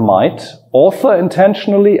artwork might, author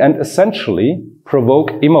intentionally and essentially,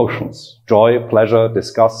 provoke emotions. Joy, pleasure,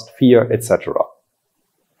 disgust, fear, etc.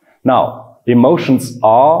 Now, emotions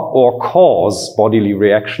are or cause bodily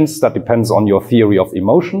reactions. That depends on your theory of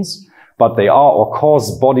emotions, but they are or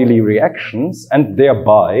cause bodily reactions and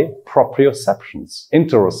thereby proprioceptions,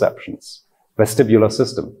 interoceptions, vestibular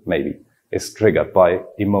system maybe is triggered by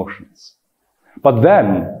emotions. But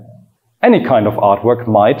then any kind of artwork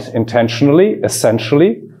might intentionally,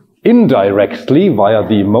 essentially, indirectly via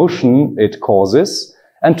the emotion it causes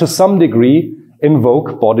and to some degree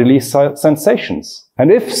invoke bodily sensations.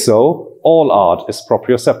 And if so, all art is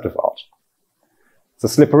proprioceptive art. It's a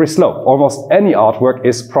slippery slope. Almost any artwork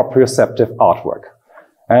is proprioceptive artwork.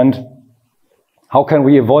 And how can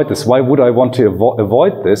we avoid this? Why would I want to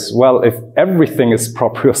avoid this? Well, if everything is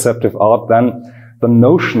proprioceptive art, then the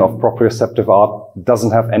notion of proprioceptive art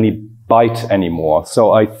doesn't have any bite anymore.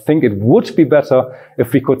 So I think it would be better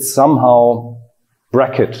if we could somehow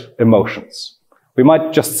bracket emotions. We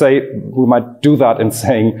might just say, we might do that in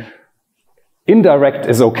saying, indirect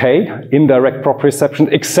is okay, indirect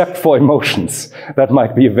proprioception, except for emotions. That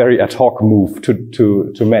might be a very ad hoc move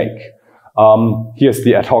to make. Here's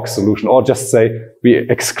the ad hoc solution. Or just say, we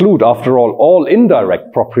exclude, after all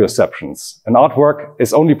indirect proprioceptions. An artwork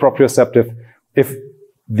is only proprioceptive if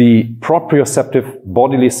the proprioceptive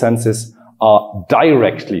bodily senses are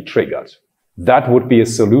directly triggered. That would be a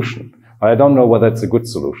solution. I don't know whether it's a good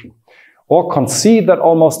solution. Or concede that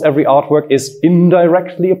almost every artwork is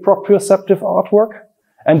indirectly a proprioceptive artwork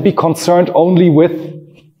and be concerned only with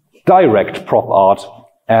direct prop art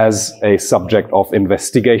as a subject of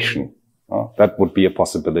investigation. That would be a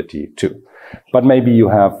possibility too. But maybe you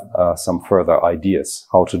have some further ideas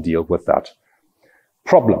how to deal with that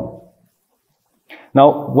problem.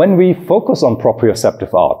 Now, when we focus on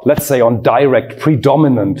proprioceptive art, let's say on direct,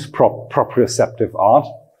 predominant proprioceptive art,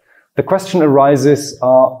 the question arises,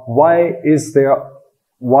 why is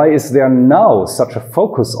there now such a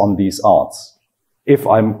focus on these arts? If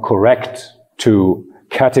I'm correct to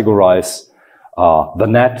categorize the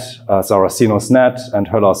net, Saraceno's net and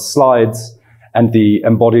Höller's slides, and the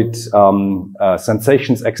embodied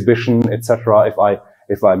sensations exhibition, etc.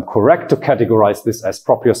 If I'm correct to categorize this as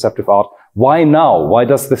proprioceptive art, why now? Why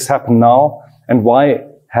does this happen now? And why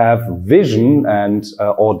have vision and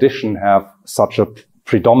audition have such a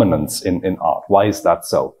predominance in art? Why is that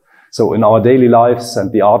so? So in our daily lives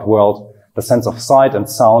and the art world, the sense of sight and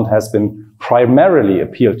sound has been primarily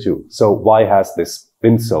appealed to. So why has this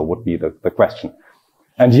been so, would be the question.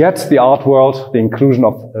 And yet the art world, the inclusion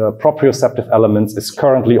of proprioceptive elements is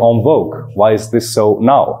currently en vogue. Why is this so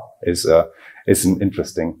now is an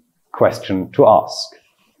interesting question to ask.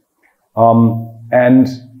 And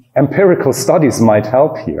empirical studies might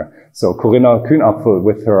help here. So Corinna Kühnapfel,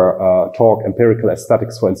 with her talk Empirical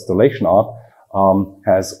Aesthetics for Installation Art,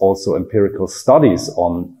 has also empirical studies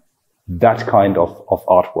on that kind of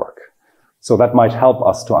artwork. So that might help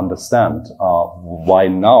us to understand why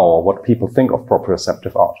now, or what people think of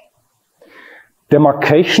proprioceptive art.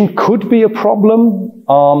 Demarcation could be a problem.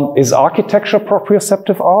 Is architecture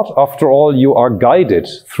proprioceptive art? After all, you are guided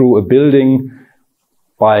through a building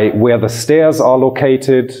by where the stairs are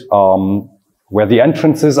located, where the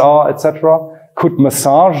entrances are, etc. Could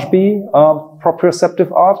massage be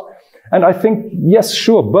proprioceptive art? And I think, yes,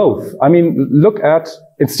 sure, both. I mean, look at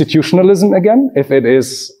institutionalism again. If it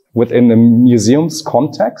is within a museum's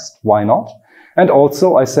context, why not? And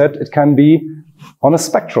also, I said it can be on a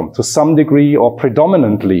spectrum to some degree or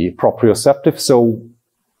predominantly proprioceptive. So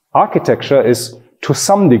architecture is to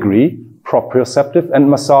some degree proprioceptive, and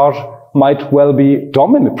massage might well be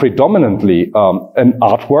predominantly an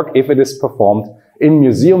artwork if it is performed in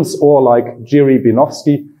museums, or like Jiří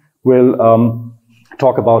Binovský will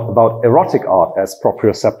talk about erotic art as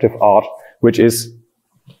proprioceptive art which is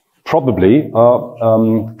probably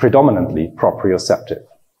predominantly proprioceptive.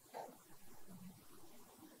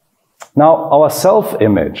 Now, our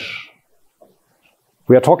self-image,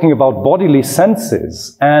 we are talking about bodily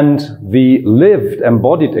senses, and the lived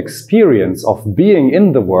embodied experience of being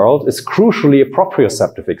in the world is crucially a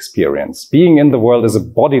proprioceptive experience. Being in the world is a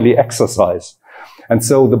bodily exercise. And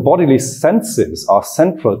so the bodily senses are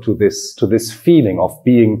central to this feeling of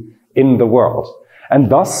being in the world. And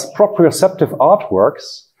thus, proprioceptive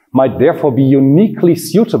artworks might therefore be uniquely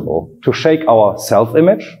suitable to shake our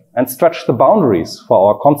self-image and stretch the boundaries for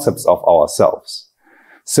our concepts of ourselves.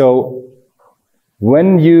 So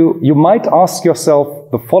when you might ask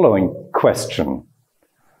yourself the following question.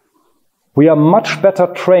 We are much better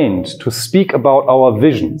trained to speak about our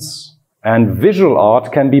visions, and visual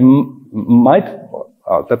art can be,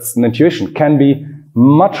 that's an intuition, can be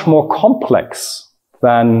much more complex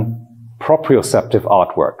than proprioceptive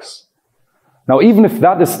artworks. Now, even if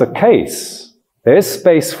that is the case, there is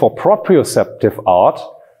space for proprioceptive art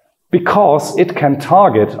because it can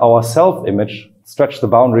target our self-image, stretch the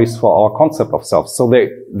boundaries for our concept of self. So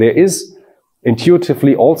there is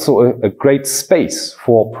intuitively also a great space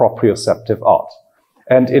for proprioceptive art.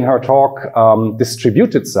 And in her talk,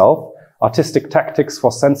 Distributed Self, Artistic Tactics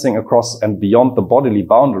for Sensing Across and Beyond the Bodily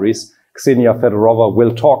Boundaries, Ksenia Fedorova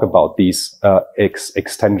will talk about these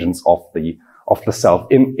extensions of the self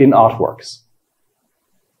in artworks.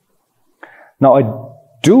 Now, I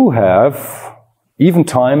do have even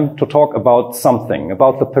time to talk about something,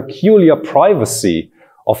 about the peculiar privacy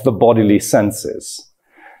of the bodily senses.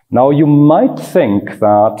 Now, you might think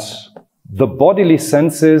that the bodily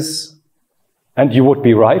senses, and you would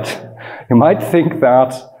be right, you might think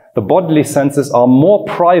that the bodily senses are more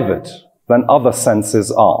private than other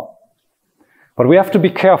senses are. But we have to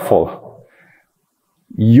be careful.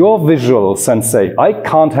 Your visual sensation, I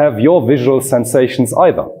can't have your visual sensations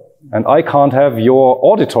either. And I can't have your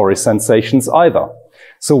auditory sensations either.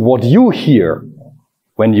 So what you hear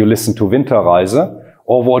when you listen to Winterreise,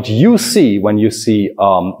 or what you see when you see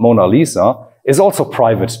Mona Lisa, is also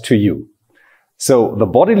private to you. So the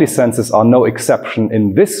bodily senses are no exception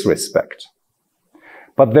in this respect.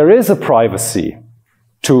 But there is a privacy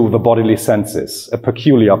to the bodily senses, a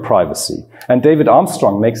peculiar privacy. And David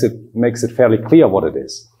Armstrong makes it fairly clear what it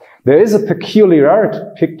is. There is a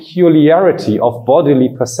peculiarity of bodily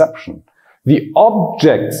perception. The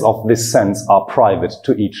objects of this sense are private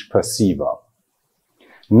to each perceiver.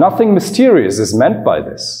 Nothing mysterious is meant by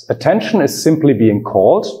this. Attention is simply being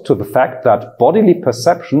called to the fact that bodily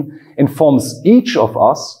perception informs each of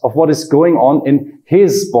us of what is going on in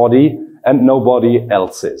his body and nobody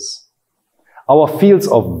else's. Our fields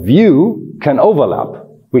of view can overlap.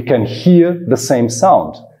 We can hear the same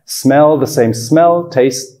sound, smell the same smell,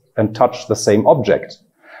 taste and touch the same object.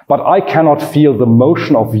 But I cannot feel the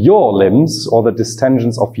motion of your limbs or the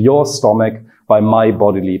distensions of your stomach by my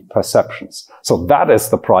bodily perceptions. So that is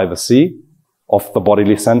the privacy of the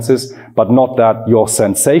bodily senses, but not that your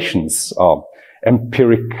sensations,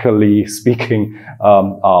 empirically speaking,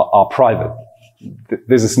 are private.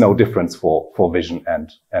 This is no difference for vision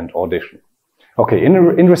and audition. Okay,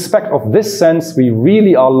 in respect of this sense, we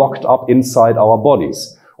really are locked up inside our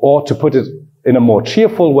bodies. Or to put it in a more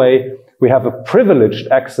cheerful way, we have a privileged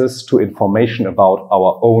access to information about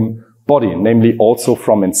our own body, namely also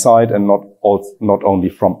from inside and not only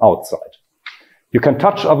from outside. You can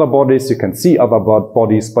touch other bodies, you can see other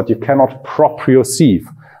bodies, but you cannot proprioceptive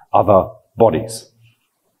other bodies.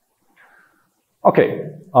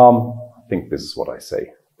 Okay, I think this is what I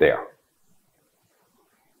say there.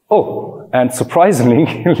 Oh, and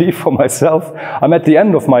surprisingly for myself, I'm at the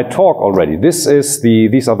end of my talk already. These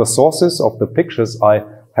are the sources of the pictures I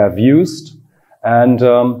have used, and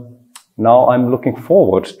now I'm looking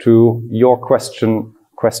forward to your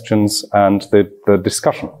questions and the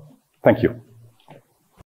discussion. Thank you.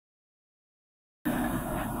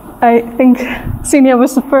 I think Ksenia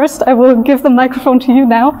was the first. I will give the microphone to you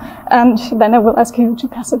now, and then I will ask you to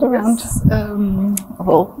pass it around. Yes.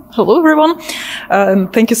 Well, hello everyone.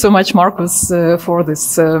 Thank you so much, Markus, for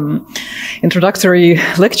this introductory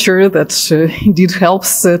lecture that indeed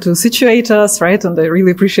helps to situate us, right? And I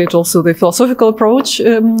really appreciate also the philosophical approach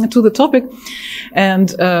to the topic.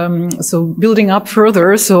 And so building up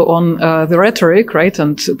further, so on the rhetoric, right?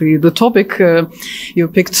 And the topic you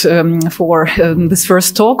picked for this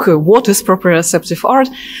first talk, what is proprioceptive art?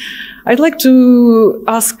 I'd like to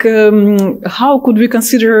ask how could we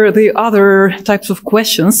consider the other types of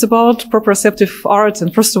questions about proprioceptive art,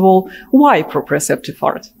 and first of all, why proprioceptive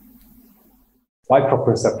art? Why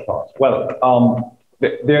proprioceptive art? Well,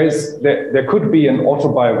 there could be an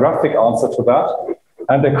autobiographic answer to that,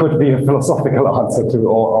 and there could be a philosophical answer to,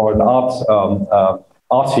 or an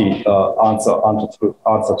arty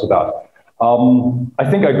answer to that. I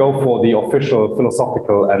think I go for the official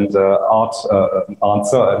philosophical and art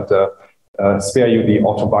answer and spare you the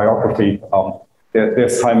autobiography.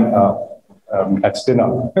 There's time at dinner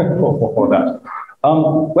for that.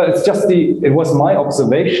 Well, it's just it was my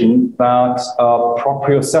observation that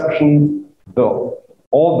proprioception,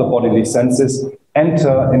 all the bodily senses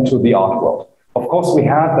enter into the art world. Of course, we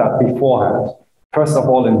had that beforehand. First of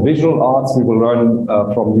all, in visual arts, we will learn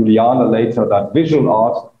from Juliana later that visual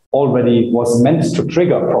art already was meant to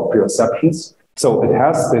trigger proprioceptions. So it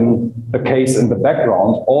has been the case in the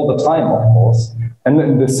background all the time, of course. And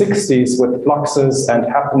in the 60s, with fluxus and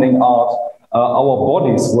happening art, our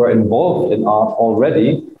bodies were involved in art already.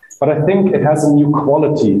 But I think it has a new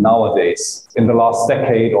quality nowadays, in the last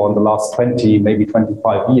decade or in the last 20, maybe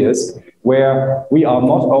 25 years, where we are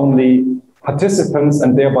not only participants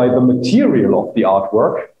and thereby the material of the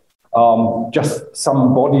artwork, just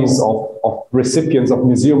some bodies of recipients, of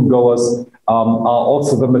museum goers, are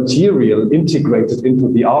also the material integrated into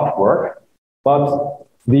the artwork. But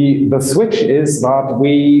the switch is that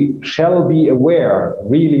we shall be aware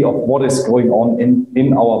really of what is going on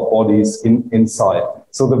in our bodies inside.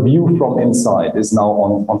 So the view from inside is now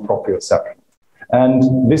on proprioception.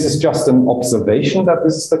 And this is just an observation that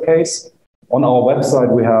this is the case. On our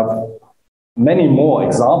website, we have many more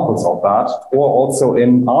examples of that, or also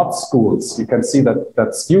in art schools. You can see that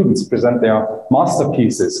students present their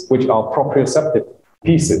masterpieces, which are proprioceptive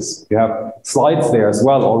pieces. You have slides there as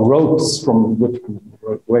well, or ropes from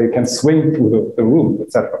where you can swing through the room,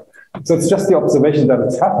 etc. So it's just the observation that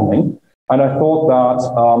it's happening. And I thought that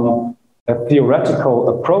a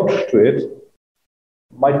theoretical approach to it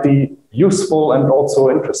might be useful and also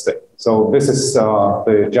interesting. So this is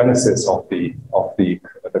the genesis of the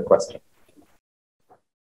question.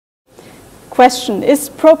 Question: is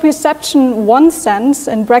proprioception one sense,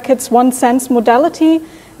 in brackets one sense modality,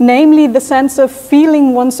 namely the sense of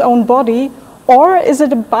feeling one's own body, or is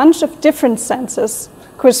it a bunch of different senses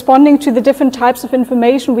corresponding to the different types of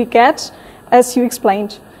information we get, as you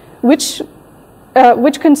explained, which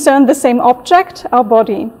concern the same object, our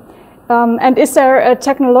body? And is there a is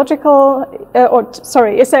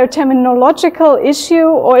there a terminological issue,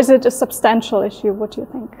 or is it a substantial issue? What do you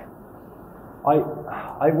think?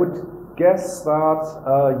 I would guess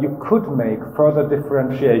that you could make further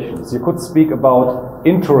differentiations. You could speak about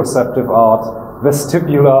interoceptive art,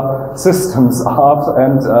 vestibular systems art,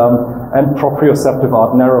 and proprioceptive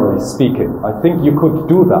art, narrowly speaking. I think you could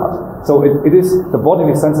do that. So it is, the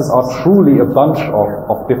bodily senses are truly a bunch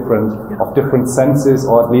of different senses,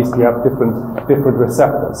 or at least you have different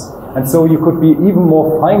receptors. And so you could be even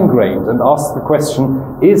more fine-grained and ask the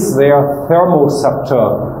question, is there thermoceptor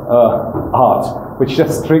art, which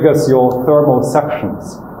just triggers your thermoceptions?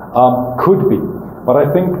 Could be. But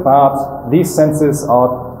I think that these senses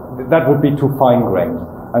that would be too fine-grained.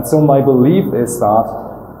 And so my belief is that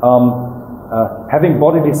having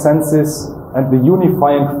bodily senses, and the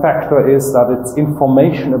unifying factor is that it's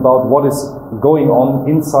information about what is going on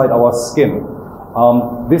inside our skin.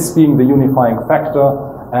 This being the unifying factor,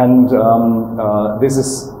 and this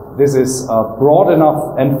is broad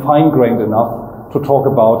enough and fine-grained enough to talk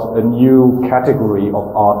about a new category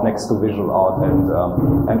of art next to visual art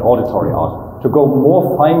and auditory art. To go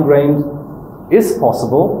more fine-grained is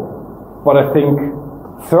possible, but I think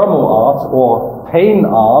thermo art or pain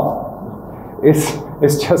art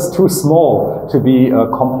is just too small to be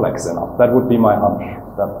complex enough. That would be my hunch,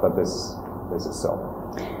 that this is so.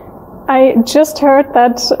 I just heard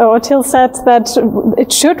that, or Till said that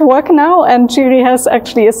it should work now, and Julie has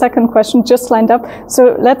actually a second question just lined up.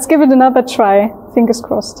 So let's give it another try. Fingers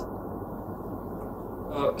crossed.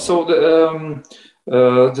 So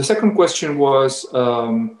the second question was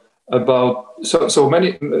about,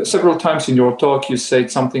 several times in your talk you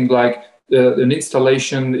said something like an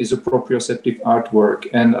installation is a proprioceptive artwork.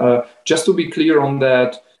 And just to be clear on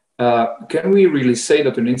that, can we really say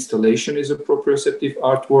that an installation is a proprioceptive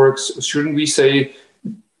artwork? Shouldn't we say,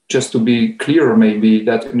 just to be clearer maybe,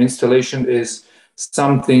 that an installation is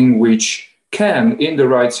something which can, in the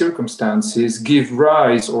right circumstances, give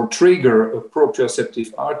rise or trigger a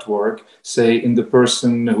proprioceptive artwork, say in the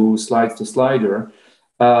person who slides the slider,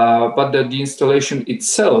 but that the installation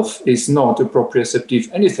itself is not a proprioceptive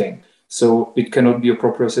anything. So it cannot be a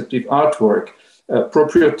proprioceptive artwork.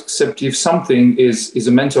 Proprioceptive something is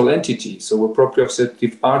a mental entity. So a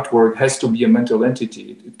proprioceptive artwork has to be a mental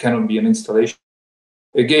entity. It cannot be an installation.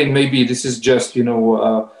 Again, maybe this is just,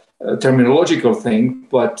 a terminological thing,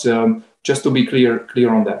 but just to be clear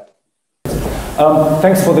on that.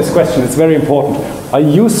 Thanks for this question. It's very important. I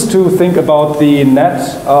used to think about the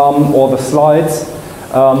net or the slides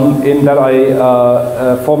in that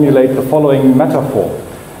I formulate the following metaphor.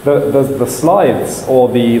 The slides or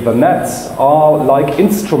the nets are like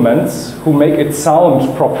instruments who make it sound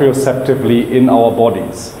proprioceptively in our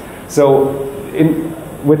bodies. So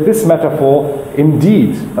with this metaphor,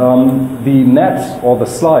 indeed, the net or the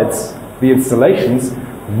slides, the installations,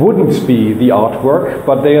 wouldn't be the artwork,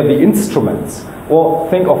 but they are the instruments. Or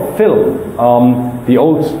think of film, the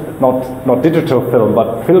old, not digital film,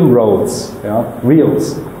 but film rolls,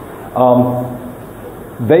 reels.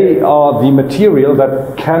 They are the material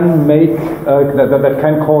that can make, that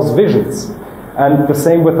can cause visions. And the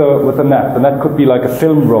same with a net. The net could be like a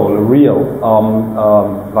film roll, a reel,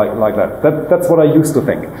 like that. That's what I used to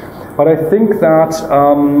think. But I think that,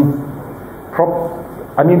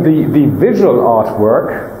 the visual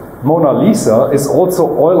artwork, Mona Lisa, is also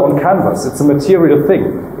oil on canvas. It's a material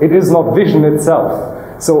thing. It is not vision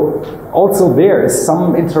itself. So also there is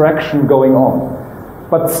some interaction going on.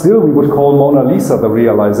 But still we would call Mona Lisa the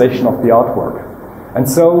realization of the artwork. And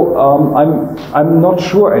so I'm not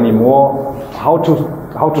sure anymore how to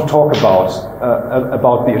talk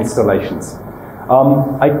about the installations.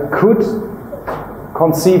 I could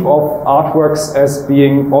conceive of artworks as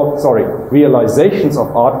being, realizations of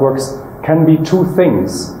artworks can be two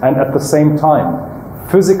things and at the same time,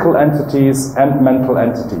 physical entities and mental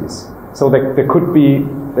entities. So they could be,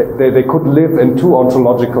 they could live in two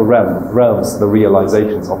ontological realms, the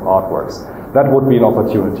realizations of artworks. That would be an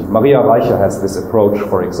opportunity. Maria Reicher has this approach,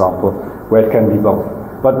 for example, where it can be both.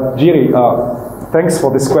 But Jiri, thanks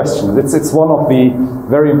for this question. It's one of the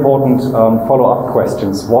very important follow-up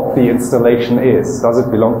questions, what the installation is. Does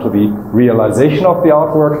it belong to the realization of the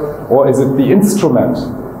artwork, or is it the instrument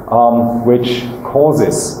which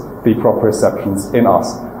causes the proprioceptions in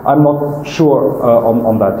us? I'm not sure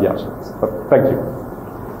on that yet, but thank you.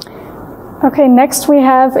 Okay, next we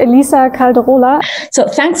have Elisa Calderola. So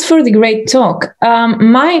thanks for the great talk.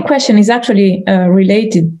 My question is actually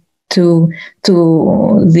related to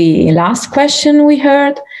the last question we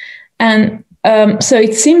heard. And so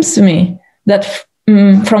it seems to me that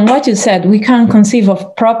from what you said, we can conceive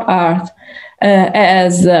of prop art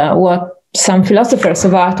as what some philosophers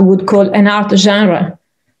of art would call an art genre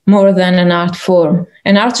more than an art form.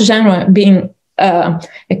 An art genre being a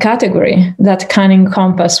category that can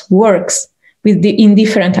encompass works in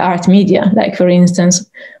different art media, like, for instance,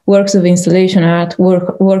 works of installation art,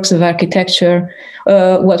 works of architecture,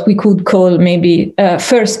 what we could call maybe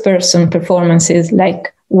first-person performances,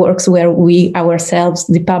 like works where we ourselves,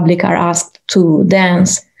 the public, are asked to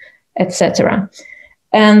dance, etc.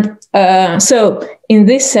 And so in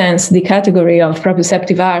this sense, the category of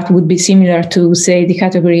proprioceptive art would be similar to, say, the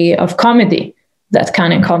category of comedy that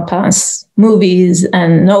can encompass movies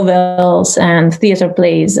and novels and theater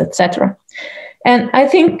plays, etc. And I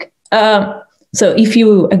think, so if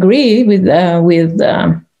you agree with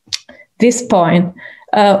this point,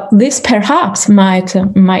 this perhaps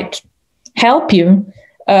might help you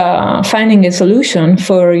finding a solution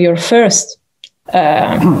for your first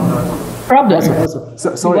problem.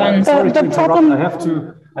 Sorry to interrupt.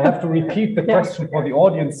 I have to repeat the question for the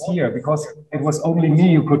audience here, because it was only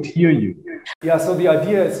me who could hear you. Yeah, so the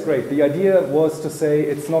idea is great. The idea was to say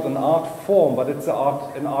it's not an art form, but it's an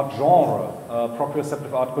art genre.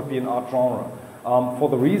 Proprioceptive art could be an art genre. For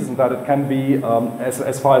the reason that it can be,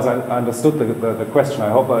 as far as I understood the question, I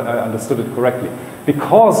hope I understood it correctly,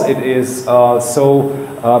 because it is so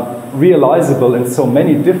realizable in so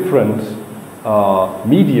many different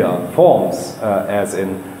media forms, as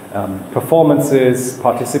in performances,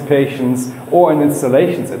 participations, or in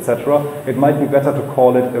installations, etc. It might be better to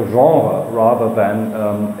call it a genre rather than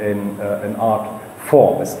an art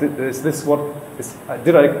form. Is this what is?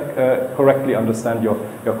 Did I correctly understand your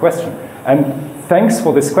question? And thanks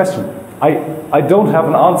for this question. I don't have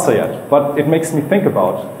an answer yet, but it makes me think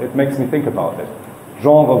about it.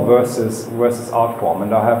 Genre versus art form,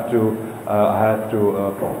 and I have to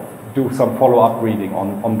do some follow-up reading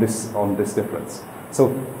on this difference.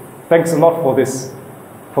 So thanks a lot for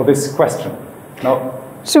this question. Now,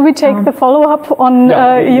 should we take the follow-up on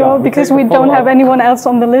because we don't have anyone else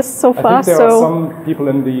on the list so far? I think there are some people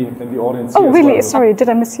in the audience. Oh, here really? as well. Sorry, did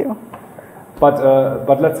I miss you?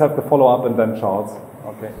 But let's have the follow-up and then Charles.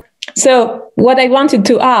 Okay. So what I wanted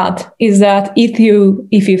to add is that if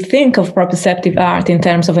you think of proprioceptive art in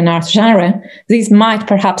terms of an art genre, this might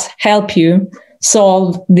perhaps help you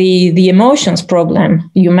solve the emotions problem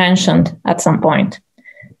you mentioned at some point,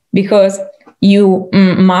 because you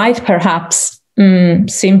might perhaps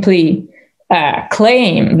simply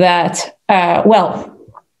claim that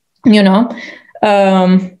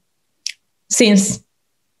since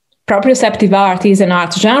proprioceptive art is an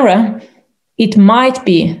art genre, it might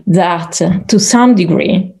be that to some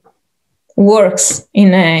degree, works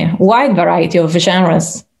in a wide variety of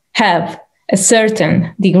genres have a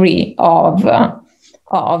certain degree of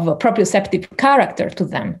proprioceptive character to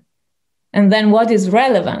them. And then what is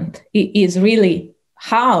relevant is really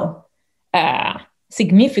how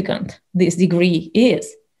significant this degree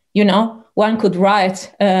is. You know, one could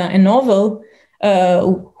write a novel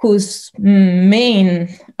whose main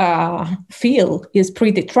field is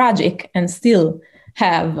pretty tragic and still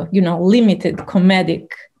have, you know, limited comedic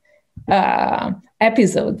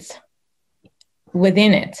episodes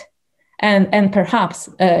within it. And perhaps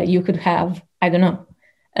you could have, I don't know,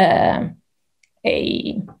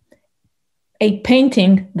 a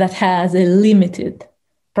painting that has a limited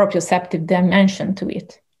proprioceptive dimension to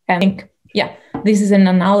it. And I think, yeah, this is an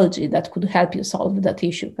analogy that could help you solve that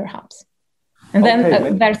issue, perhaps. And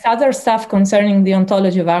then there's other stuff concerning the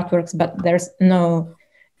ontology of artworks, but there's no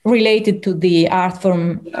related to the art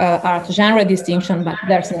form, art genre distinction, but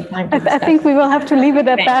there's no time to discuss. I think we will have to leave it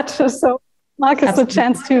at that. So Markus, a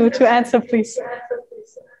chance to answer, please.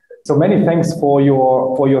 So many thanks for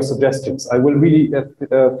your suggestions. I will really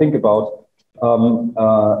think about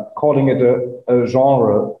calling it a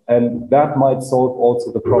genre, and that might solve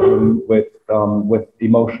also the problem with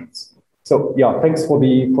emotions. So yeah, thanks for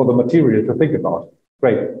the material to think about.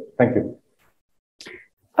 Great, thank you.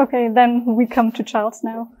 Okay, then we come to Charles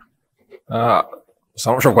now. So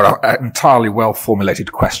I'm not sure I've got an entirely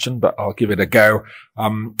well-formulated question, but I'll give it a go.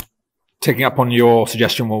 Taking up on your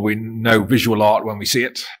suggestion, well, we know visual art when we see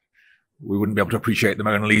it. We wouldn't be able to appreciate the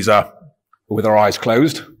Mona Lisa with our eyes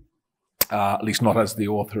closed, at least not as the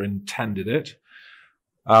author intended it.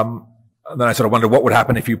 And then I sort of wonder what would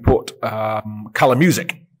happen if you put color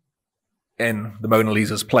music in the Mona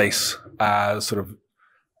Lisa's place as sort of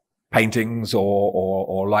paintings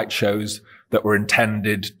or light shows that were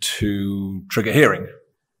intended to trigger hearing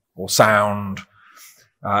or sound.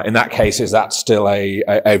 In that case, is that still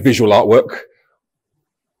a visual artwork?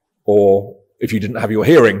 Or if you didn't have your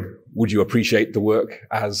hearing, would you appreciate the work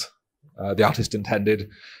as the artist intended?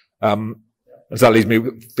 So that leaves me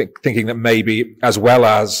thinking that maybe, as well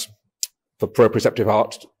as for proprioceptive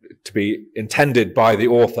art to be intended by the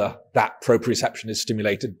author, that proprioception is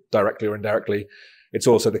stimulated directly or indirectly. It's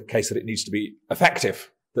also the case that it needs to be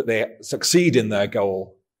effective, that they succeed in their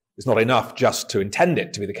goal. It's not enough just to intend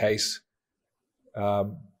it to be the case, but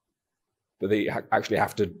they actually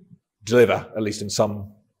have to deliver, at least in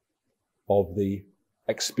some of the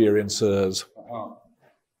experiencers.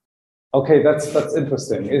 Okay, that's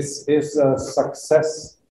interesting. Is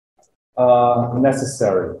success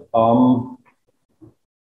necessary?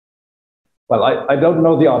 Well, I don't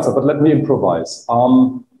know the answer, but let me improvise.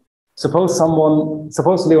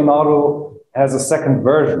 Suppose Leonardo has a second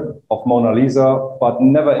version of Mona Lisa, but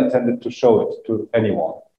never intended to show it to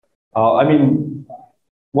anyone. I mean,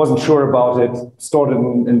 wasn't sure about it, stored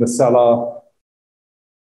it in the cellar,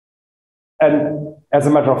 and as a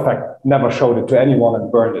matter of fact, never showed it to anyone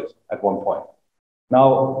and burned it at one point.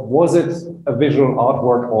 Now, was it a visual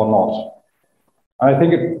artwork or not? I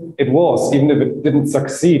think it was, even if it didn't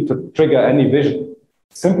succeed to trigger any vision,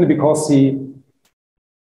 simply because he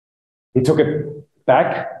took it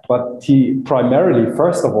back, but he primarily,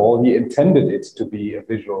 first of all, he intended it to be a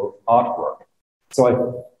visual artwork.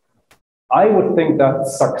 So I would think that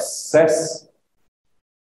success,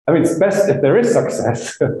 I mean, it's best if there is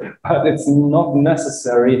success, but it's not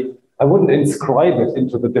necessary. I wouldn't inscribe it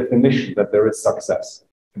into the definition that there is success.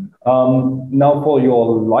 Now, for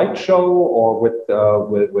your light show or with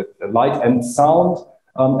light and sound,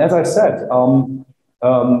 as I said,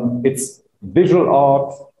 it's visual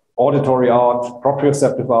art, auditory art,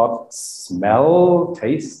 proprioceptive art, smell,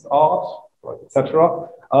 taste art, etc.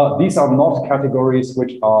 These are not categories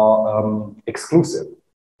which are exclusive.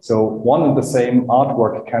 So one and the same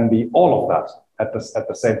artwork can be all of that at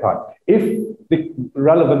the same time, if the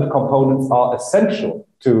relevant components are essential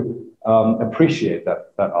to appreciate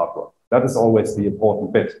that artwork. That is always the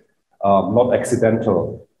important bit, not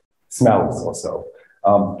accidental smells or so.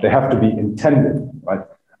 They have to be intended, right?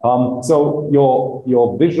 So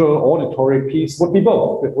your visual auditory piece would be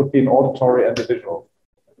both. It would be an auditory and a visual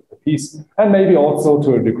piece, and maybe also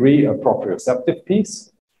to a degree a proprioceptive piece.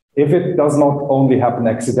 If it does not only happen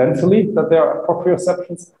accidentally that there are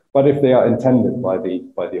proprioceptions, but if they are intended by the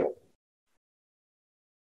author.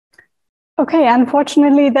 Okay,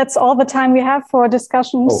 unfortunately, that's all the time we have for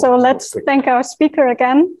discussion. So let's thank our speaker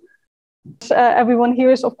again. Everyone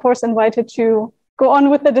here is, of course, invited to go on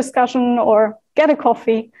with the discussion or get a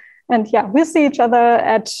coffee. And yeah, we'll see each other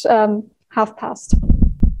at half past.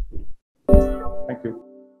 Thank you.